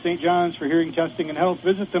Center of St. John's for Hearing Testing and Health.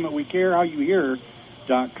 Visit them at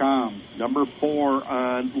WeCareHowYouHear.com. Number 4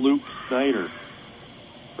 on Luke Snyder.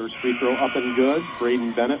 First free throw up and good.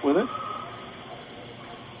 Braden Bennett with it.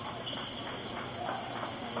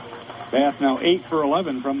 Bath now 8 for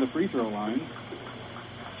 11 from the free throw line.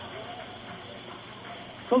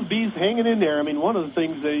 Those Bees hanging in there. I mean, one of the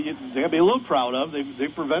things they got to be a little proud of, they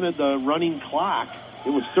prevented the running clock. It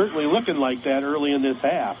was certainly looking like that early in this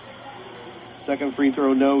half. Second free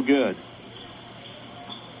throw, no good.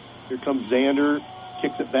 Here comes Xander.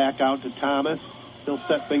 Kicks it back out to Thomas. He'll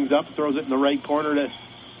set things up, throws it in the right corner to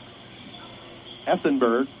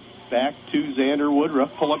Essenberg. Back to Xander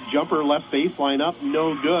Woodruff. Pull-up jumper, left baseline up,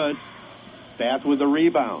 no good. Bath with the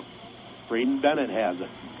rebound. Braden Bennett has it.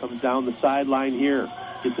 Comes down the sideline here.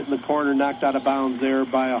 Gets it in the corner, knocked out of bounds there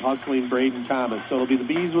by a hustling Braden Thomas. So it'll be the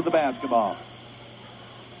Bees with the basketball.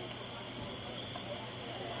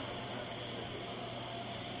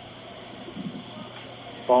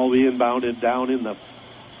 Ball being inbounded down in the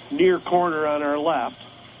near corner on our left.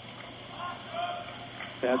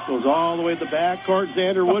 Pass goes all the way to the backcourt.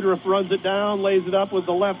 Xander Woodruff runs it down, lays it up with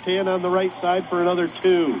the left hand on the right side for another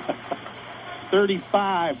 2.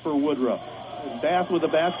 35 for Woodruff. And Bath with the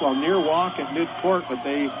basketball. Near walk at midcourt, but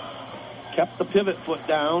they kept the pivot foot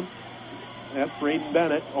down. That's Braden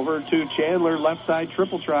Bennett. Over to Chandler, left side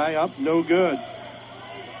triple try, up, no good.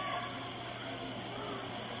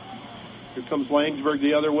 Here comes Langsberg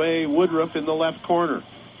the other way. Woodruff in the left corner.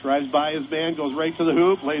 Drives by his man, goes right to the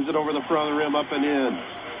hoop, lays it over the front of the rim, up and in.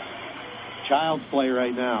 Child's play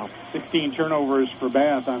right now. 16 turnovers for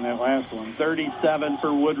Bath on that last one. 37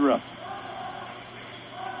 for Woodruff.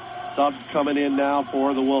 Subs coming in now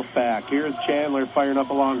for the Wolfpack. Here's Chandler firing up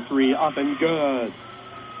along 3, up and good.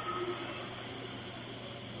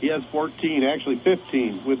 He has 14, actually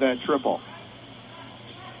 15 with that triple.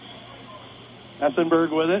 Essenberg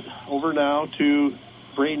with it. Over now to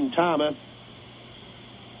Braden Thomas.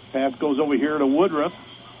 Pass goes over here to Woodruff.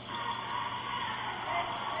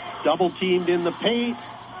 Double teamed in the paint.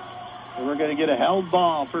 And we're going to get a held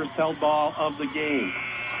ball. First held ball of the game.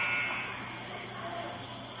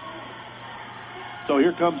 So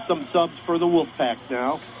here comes some subs for the Wolfpack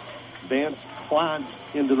now. Vance Clant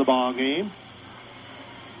into the ball game.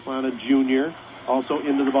 Clant, a junior, also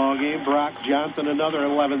into the ball game. Brock Johnson, another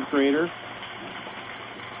 11th grader.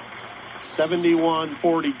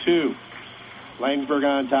 71-42. Langsberg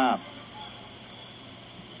on top.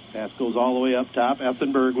 Pass goes all the way up top.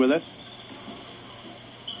 Essenberg with it.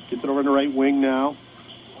 Gets it over to the right wing now.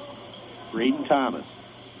 Braden Thomas.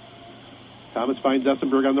 Thomas finds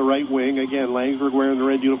Essenberg on the right wing. Again, Langsberg wearing the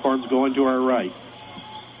red uniforms going to our right.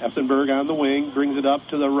 Essenberg on the wing. Brings it up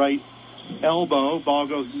to the right elbow. Ball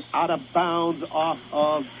goes out of bounds off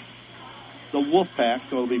of the Wolfpack.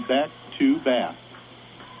 So it'll be back to Bath.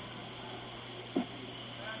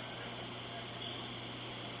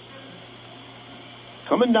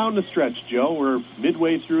 Coming down the stretch, Joe. We're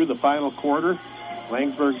midway through the final quarter.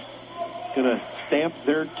 Langsberg's going to stamp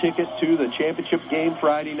their ticket to the championship game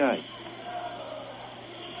Friday night.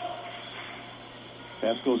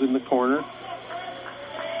 Pass goes in the corner.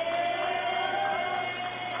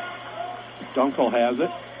 Dunkel has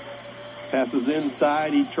it. Passes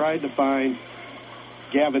inside. He tried to find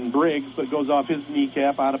Gavin Briggs, but goes off his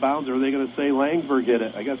kneecap out of bounds. Or are they going to say Langsberg hit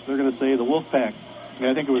it? I guess they're going to say the Wolfpack. Yeah,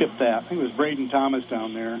 I think it was tipped that. I think it was Braden Thomas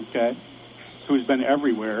down there. Okay. Who's been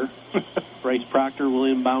everywhere. Bryce Proctor will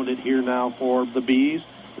inbound it here now for the Bees.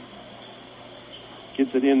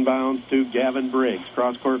 Gets it inbounds to Gavin Briggs.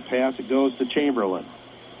 Cross-court pass. It goes to Chamberlain.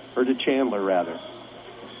 Or to Chandler, rather.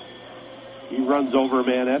 He runs over a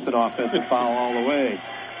man. That's an offensive foul all the way.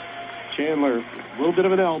 Chandler, a little bit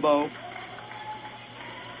of an elbow.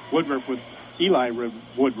 Woodruff with Eli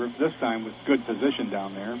Woodruff this time with good position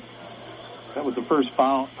down there. That was the first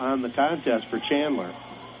foul on the contest for Chandler.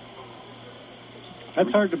 That's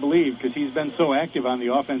hard to believe because he's been so active on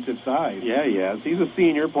the offensive side. Yeah, he has. He's a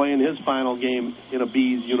senior playing his final game in a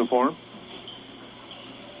Bees uniform.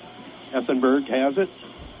 Essenberg has it.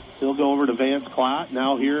 He'll go over to Vance Clott.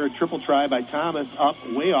 Now here, a triple try by Thomas, up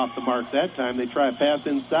way off the mark that time. They try a pass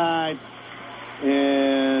inside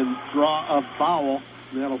and draw a foul.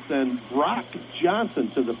 That'll send Brock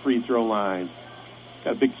Johnson to the free throw line.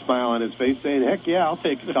 Got a big smile on his face saying, heck yeah, I'll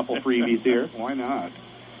take a couple freebies here. Why not?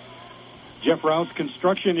 Jeff Rouse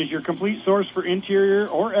Construction is your complete source for interior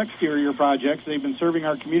or exterior projects. They've been serving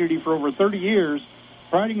our community for over 30 years,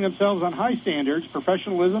 priding themselves on high standards,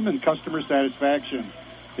 professionalism, and customer satisfaction.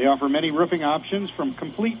 They offer many roofing options from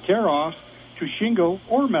complete tear-offs to shingle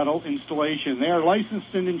or metal installation. They are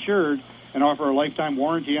licensed and insured and offer a lifetime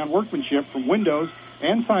warranty on workmanship from windows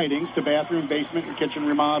and sidings to bathroom, basement, and kitchen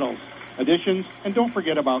remodels, additions, and don't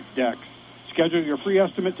forget about decks. Schedule your free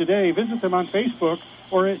estimate today. Visit them on Facebook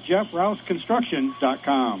or at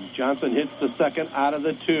jeffrouseconstruction.com. Johnson hits the second out of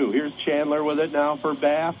the two. Here's Chandler with it now for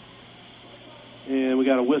Bath. And we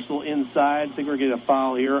got a whistle inside. I think we're getting a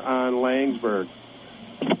foul here on Langsberg.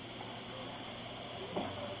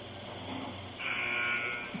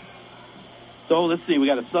 So let's see. We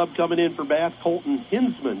got a sub coming in for Bath. Colton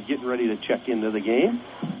Hinsman getting ready to check into the game.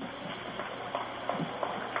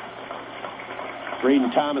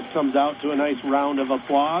 Braden Thomas comes out to a nice round of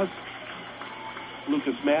applause.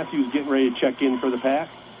 Lucas Matthews getting ready to check in for the Pack.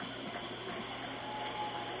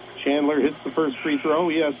 Chandler hits the first free throw.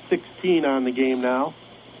 He has 16 on the game now.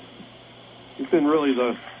 He's been really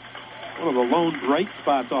one of the lone bright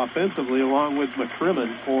spots offensively, along with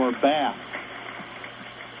McCrimmon for Bath.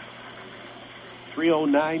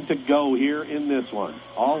 3:09 to go here in this one.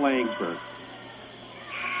 All Langsburg.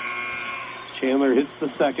 Chandler hits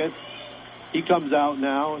the second. He comes out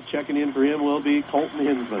now. Checking in for him will be Colton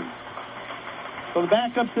Hinsman. So the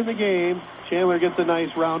backups in the game. Chandler gets a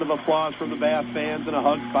nice round of applause from the Bath fans and a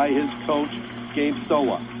hug by his coach, Gabe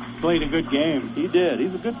Stowa. Played a good game. He did.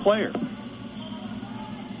 He's a good player.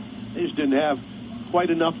 They just didn't have quite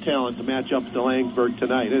enough talent to match up to Langsburg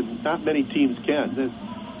tonight. Not many teams can. It's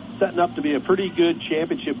setting up to be a pretty good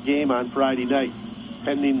championship game on Friday night,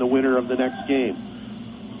 pending the winner of the next game.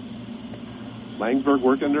 Langsburg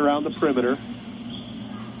working around the perimeter.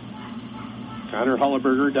 Connor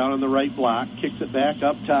Hulleberger down on the right block. Kicks it back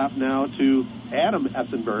up top now to Adam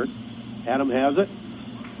Essenberg. Adam has it.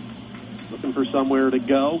 Looking for somewhere to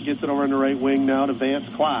go. Gets it over on the right wing now to Vance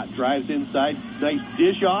Klott. Drives inside. Nice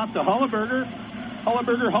dish off to Hulleberger.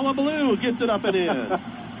 Hulleberger, hullabaloo. Gets it up and in.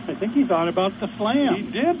 I think he thought about the slam. He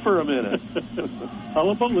did for a minute.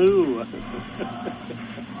 Hullabaloo.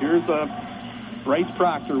 Here's Bryce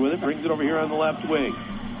Proctor with it. Brings it over here on the left wing.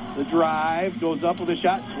 The drive goes up with a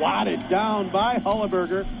shot. Swatted down by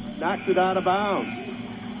Hulleberger. Knocks it out of bounds.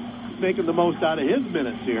 He's making the most out of his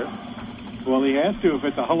minutes here. Well, he has to if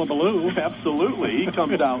it's a hullabaloo. Absolutely. He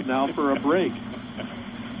comes out now for a break.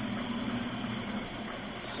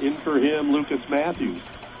 In for him, Lucas Matthews.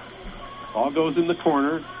 Ball goes in the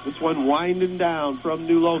corner. This one winding down from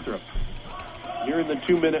New Lothrop. Nearing the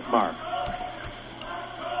 2-minute mark.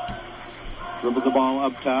 Dribbles the ball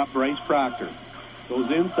up top. Bryce Proctor. Goes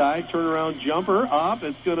inside, turnaround jumper, up.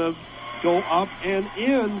 It's going to go up and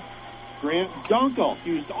in. Grant Dunkel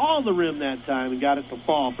used all the rim that time and got it to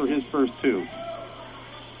fall for his first two.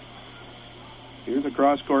 Here's a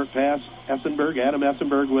cross-court pass. Essenberg, Adam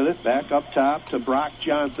Essenberg with it. Back up top to Brock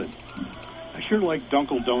Johnson. I sure like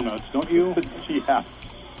Dunkel donuts, don't you? Yeah.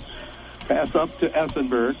 Pass up to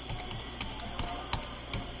Essenberg.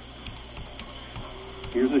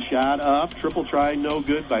 Here's a shot up. Triple try, no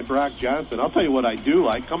good by Brock Johnson. I'll tell you what I do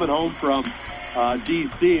like. Coming home from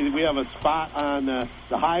D.C., we have a spot on the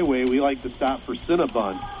highway. We like to stop for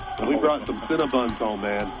Cinnabon. And we brought some Cinnabons home,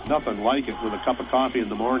 man. Nothing like it with a cup of coffee in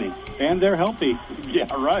the morning. And they're healthy.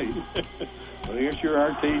 Yeah, right. Well, they sure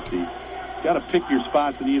are tasty. You got to pick your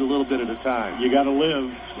spots and eat a little bit at a time. You got to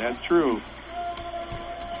live. That's true.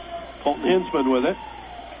 Colton Hinsman with it.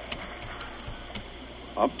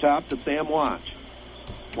 Up top to Sam Watch.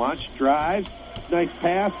 Watch drives. Nice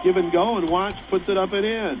pass, give and go, and Watch puts it up and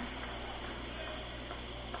in.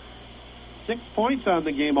 6 points on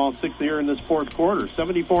the game, all six here in this fourth quarter.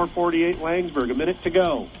 74-48 Langsburg, a minute to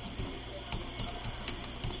go.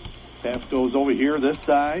 Pass goes over here, this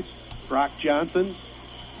side. Brock Johnson.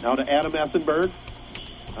 Now to Adam Essenberg.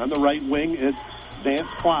 On the right wing, it's Vance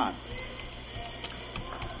Klott.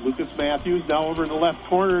 Lucas Matthews now over in the left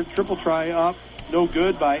corner. Triple try up. No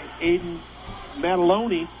good by Aiden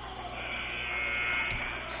Mataloni.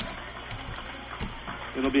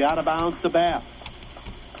 It'll be out of bounds to Bath.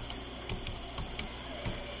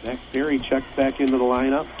 Max Perry checks back into the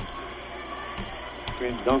lineup.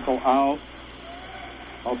 Grant Dunkel out.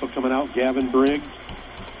 Also coming out, Gavin Briggs.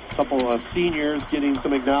 A couple of seniors getting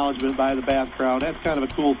some acknowledgement by the Bath crowd. That's kind of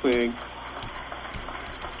a cool thing.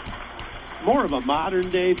 More of a modern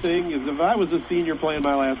day thing is if I was a senior playing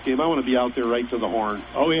my last game, I want to be out there right to the horn.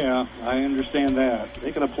 Oh, yeah, I understand that.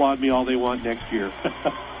 They can applaud me all they want next year.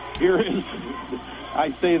 Here is,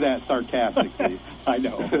 I say that sarcastically. I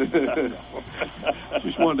know.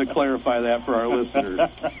 Just wanted to clarify that for our listeners.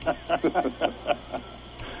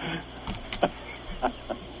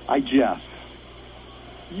 I jest.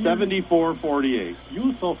 74-48.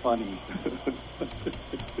 You're so funny.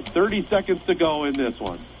 30 seconds to go in this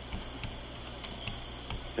one.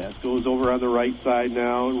 Pass goes over on the right side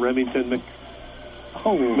now. Remington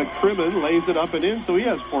McCrimmon lays it up and in, so he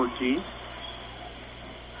has 14.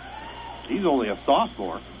 He's only a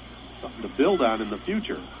sophomore. Something to build on in the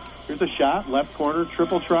future. Here's a shot, left corner,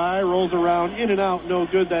 triple try, rolls around, in and out, no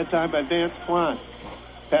good that time by Vance Klott.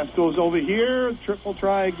 Pass goes over here, triple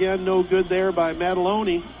try again, no good there by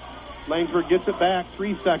Mataloni. Langsburg gets it back,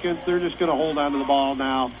 3 seconds. They're just going to hold on to the ball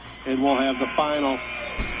now, and we'll have the final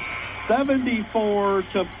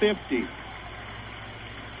 74-50.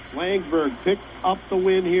 Langsburg picks up the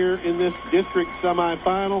win here in this district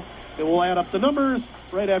semifinal, and we'll add up the numbers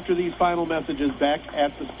right after these final messages back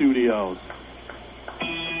at the studios.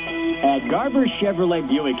 At Garber Chevrolet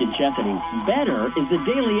Buick in Chesaning, better is a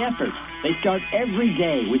daily effort. They start every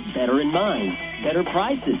day with better in mind, better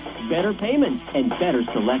prices, better payments, and better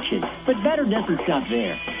selection. But better doesn't stop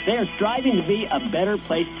there. They are striving to be a better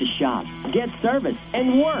place to shop, get service,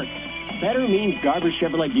 and work. Better means Garber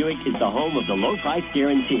Chevrolet Buick is the home of the low price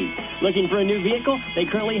guarantee. Looking for a new vehicle? They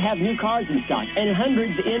currently have new cars in stock and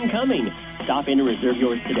hundreds incoming. Stop in and reserve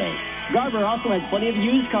yours today. Garber also has plenty of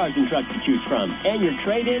used cars and trucks to choose from, and your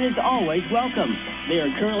trade-in is always welcome. They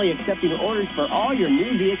are currently accepting orders for all your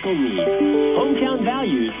new vehicle needs. Hometown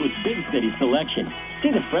values with big city selection.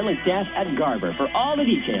 See the friendly staff at Garber for all the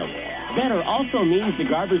details. Better also means the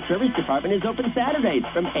Garber Service Department is open Saturdays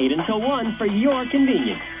from 8 until 1 for your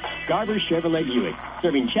convenience. Garber Chevrolet Buick,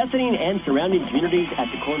 serving Chesaning and surrounding communities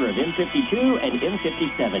at the corner of M52 and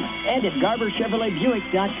M57, and at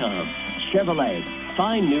GarberChevroletBuick.com. Chevrolet,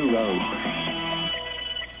 find new roads.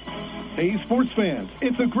 Hey, sports fans,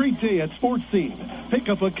 it's a great day at Sports Scene. Pick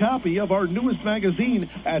up a copy of our newest magazine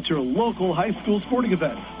at your local high school sporting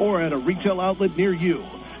event or at a retail outlet near you.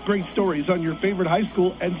 Great stories on your favorite high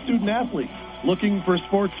school and student athletes. Looking for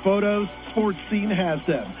sports photos? Sports Scene has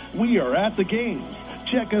them. We are at the games.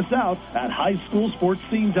 Check us out at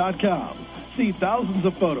highschoolsportscene.com. See thousands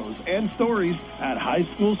of photos and stories at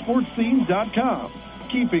highschoolsportscene.com.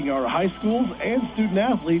 Keeping our high schools and student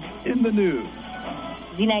athletes in the news.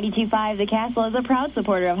 Z92.5 The Castle is a proud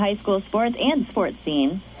supporter of high school sports and Sports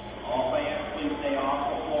Scene.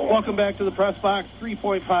 Welcome back to the Press Box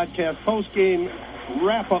 3-Point Podcast post-game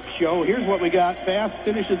wrap-up show. Here's what we got. Bath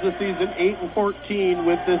finishes the season 8-14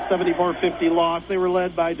 with this 74-50 loss. They were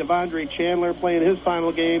led by Devondre Chandler playing his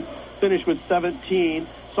final game, finished with 17.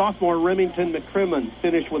 Sophomore Remington McCrimmon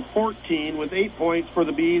finished with 14 with 8 points for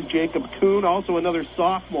the Bees. Jacob Kuhn, also another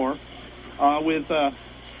sophomore, with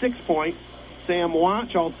 6 points. Sam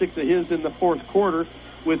Watch, all 6 of his in the fourth quarter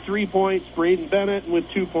with 3 points. Braden Bennett with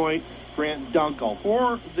 2 points. Grant Dunkel.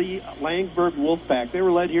 For the Langsburg Wolfpack, they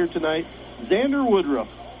were led here tonight. Xander Woodruff,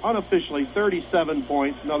 unofficially 37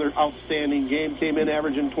 points. Another outstanding game. Came in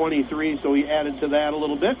averaging 23, so he added to that a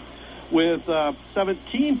little bit. With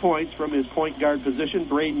 17 points from his point guard position,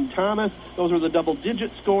 Braden Thomas. Those were the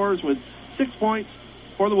double-digit scores with 6 points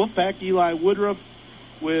for the Wolfpack. Eli Woodruff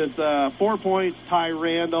with 4 points. Ty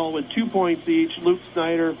Randall with 2 points each. Luke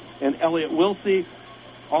Snyder and Elliot Wilsey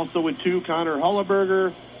also with 2. Connor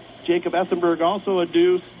Hulleberger. Jacob Essenberg also a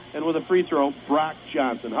deuce. And with a free throw, Brock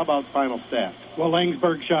Johnson. How about final stats? Well,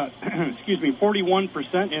 Langsburg shot,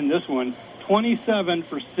 41% in this one, 27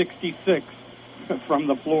 for 66 from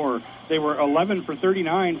the floor. They were 11 for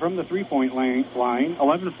 39 from the three-point line,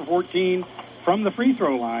 11 for 14 from the free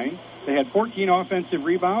throw line. They had 14 offensive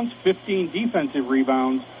rebounds, 15 defensive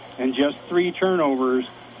rebounds, and just 3 turnovers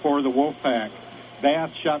for the Wolfpack.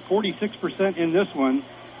 Bath shot 46% in this one,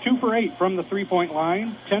 2 for 8 from the three-point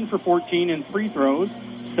line, 10 for 14 in free throws,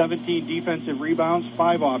 17 defensive rebounds,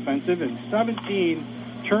 5 offensive, and 17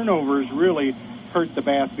 turnovers really hurt the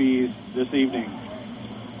Bath Bees this evening.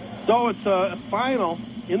 So it's a final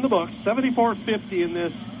in the books, 74-50 in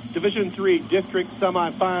this Division III district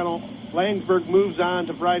semifinal. Langsburg moves on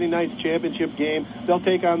to Friday night's championship game. They'll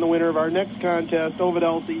take on the winner of our next contest,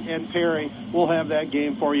 Ovid-Elsie and Perry. We'll have that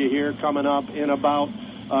game for you here coming up in about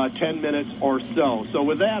 10 minutes or so. So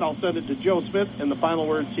with that, I'll send it to Joe Smith and the final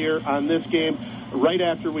words here on this game right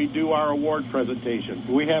after we do our award presentation.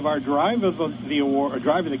 We have our Drive of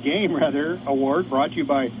the Game award brought to you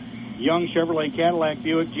by Young Chevrolet Cadillac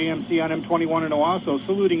Buick GMC on M21 in Owasso,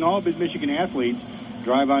 saluting all Mid-Michigan athletes.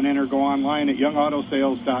 Drive on in or go online at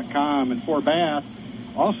youngautosales.com. And for Bath,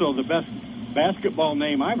 also the best basketball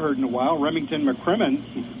name I've heard in a while, Remington McCrimmon,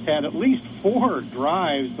 had at least 4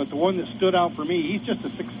 drives, but the one that stood out for me, he's just a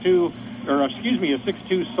 6'2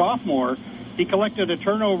 sophomore. He collected a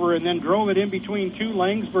turnover and then drove it in between 2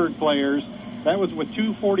 Langsburg players. That was with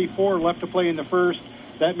 2:44 left to play in the first.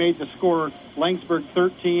 That made the score Langsburg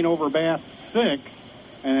 13 over Bath 6.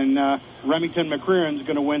 And Remington McCrimmon's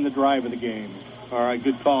going to win the drive of the game. All right,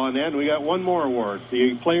 good call on that. And we got one more award.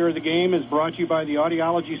 The player of the game is brought to you by the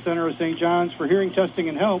Audiology Center of St. John's for hearing testing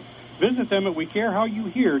and help. Visit them at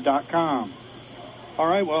wecarehowyouhear.com. All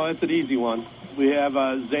right, well, that's an easy one. We have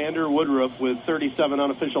Xander Woodruff with 37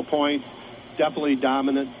 unofficial points. Definitely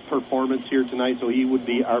dominant performance here tonight, so he would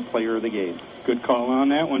be our player of the game. Good call on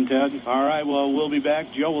that one, Ted. All right, well, we'll be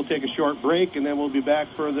back. Joe, we'll take a short break, and then we'll be back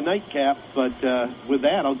for the nightcap. But with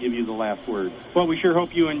that, I'll give you the last word. Well, we sure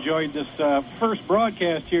hope you enjoyed this first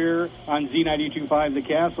broadcast here on Z92.5 The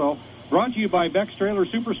Castle. Brought to you by Beck's Trailer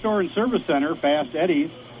Superstore and Service Center, Fast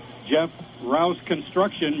Eddie's, Jeff Rouse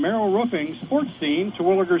Construction, Merrill Roofing, Sports Scene,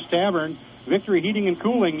 Terwilliger's Tavern, Victory Heating and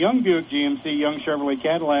Cooling, Young Buick GMC, Young Chevrolet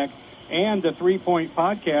Cadillac, and the 3 Point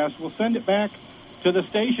Podcast. We'll send it back to the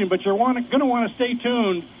station, but you're going to want to stay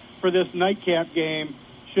tuned for this nightcap game.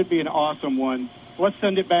 Should be an awesome one. Let's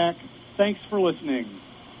send it back. Thanks for listening.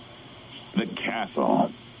 The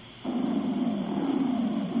Castle.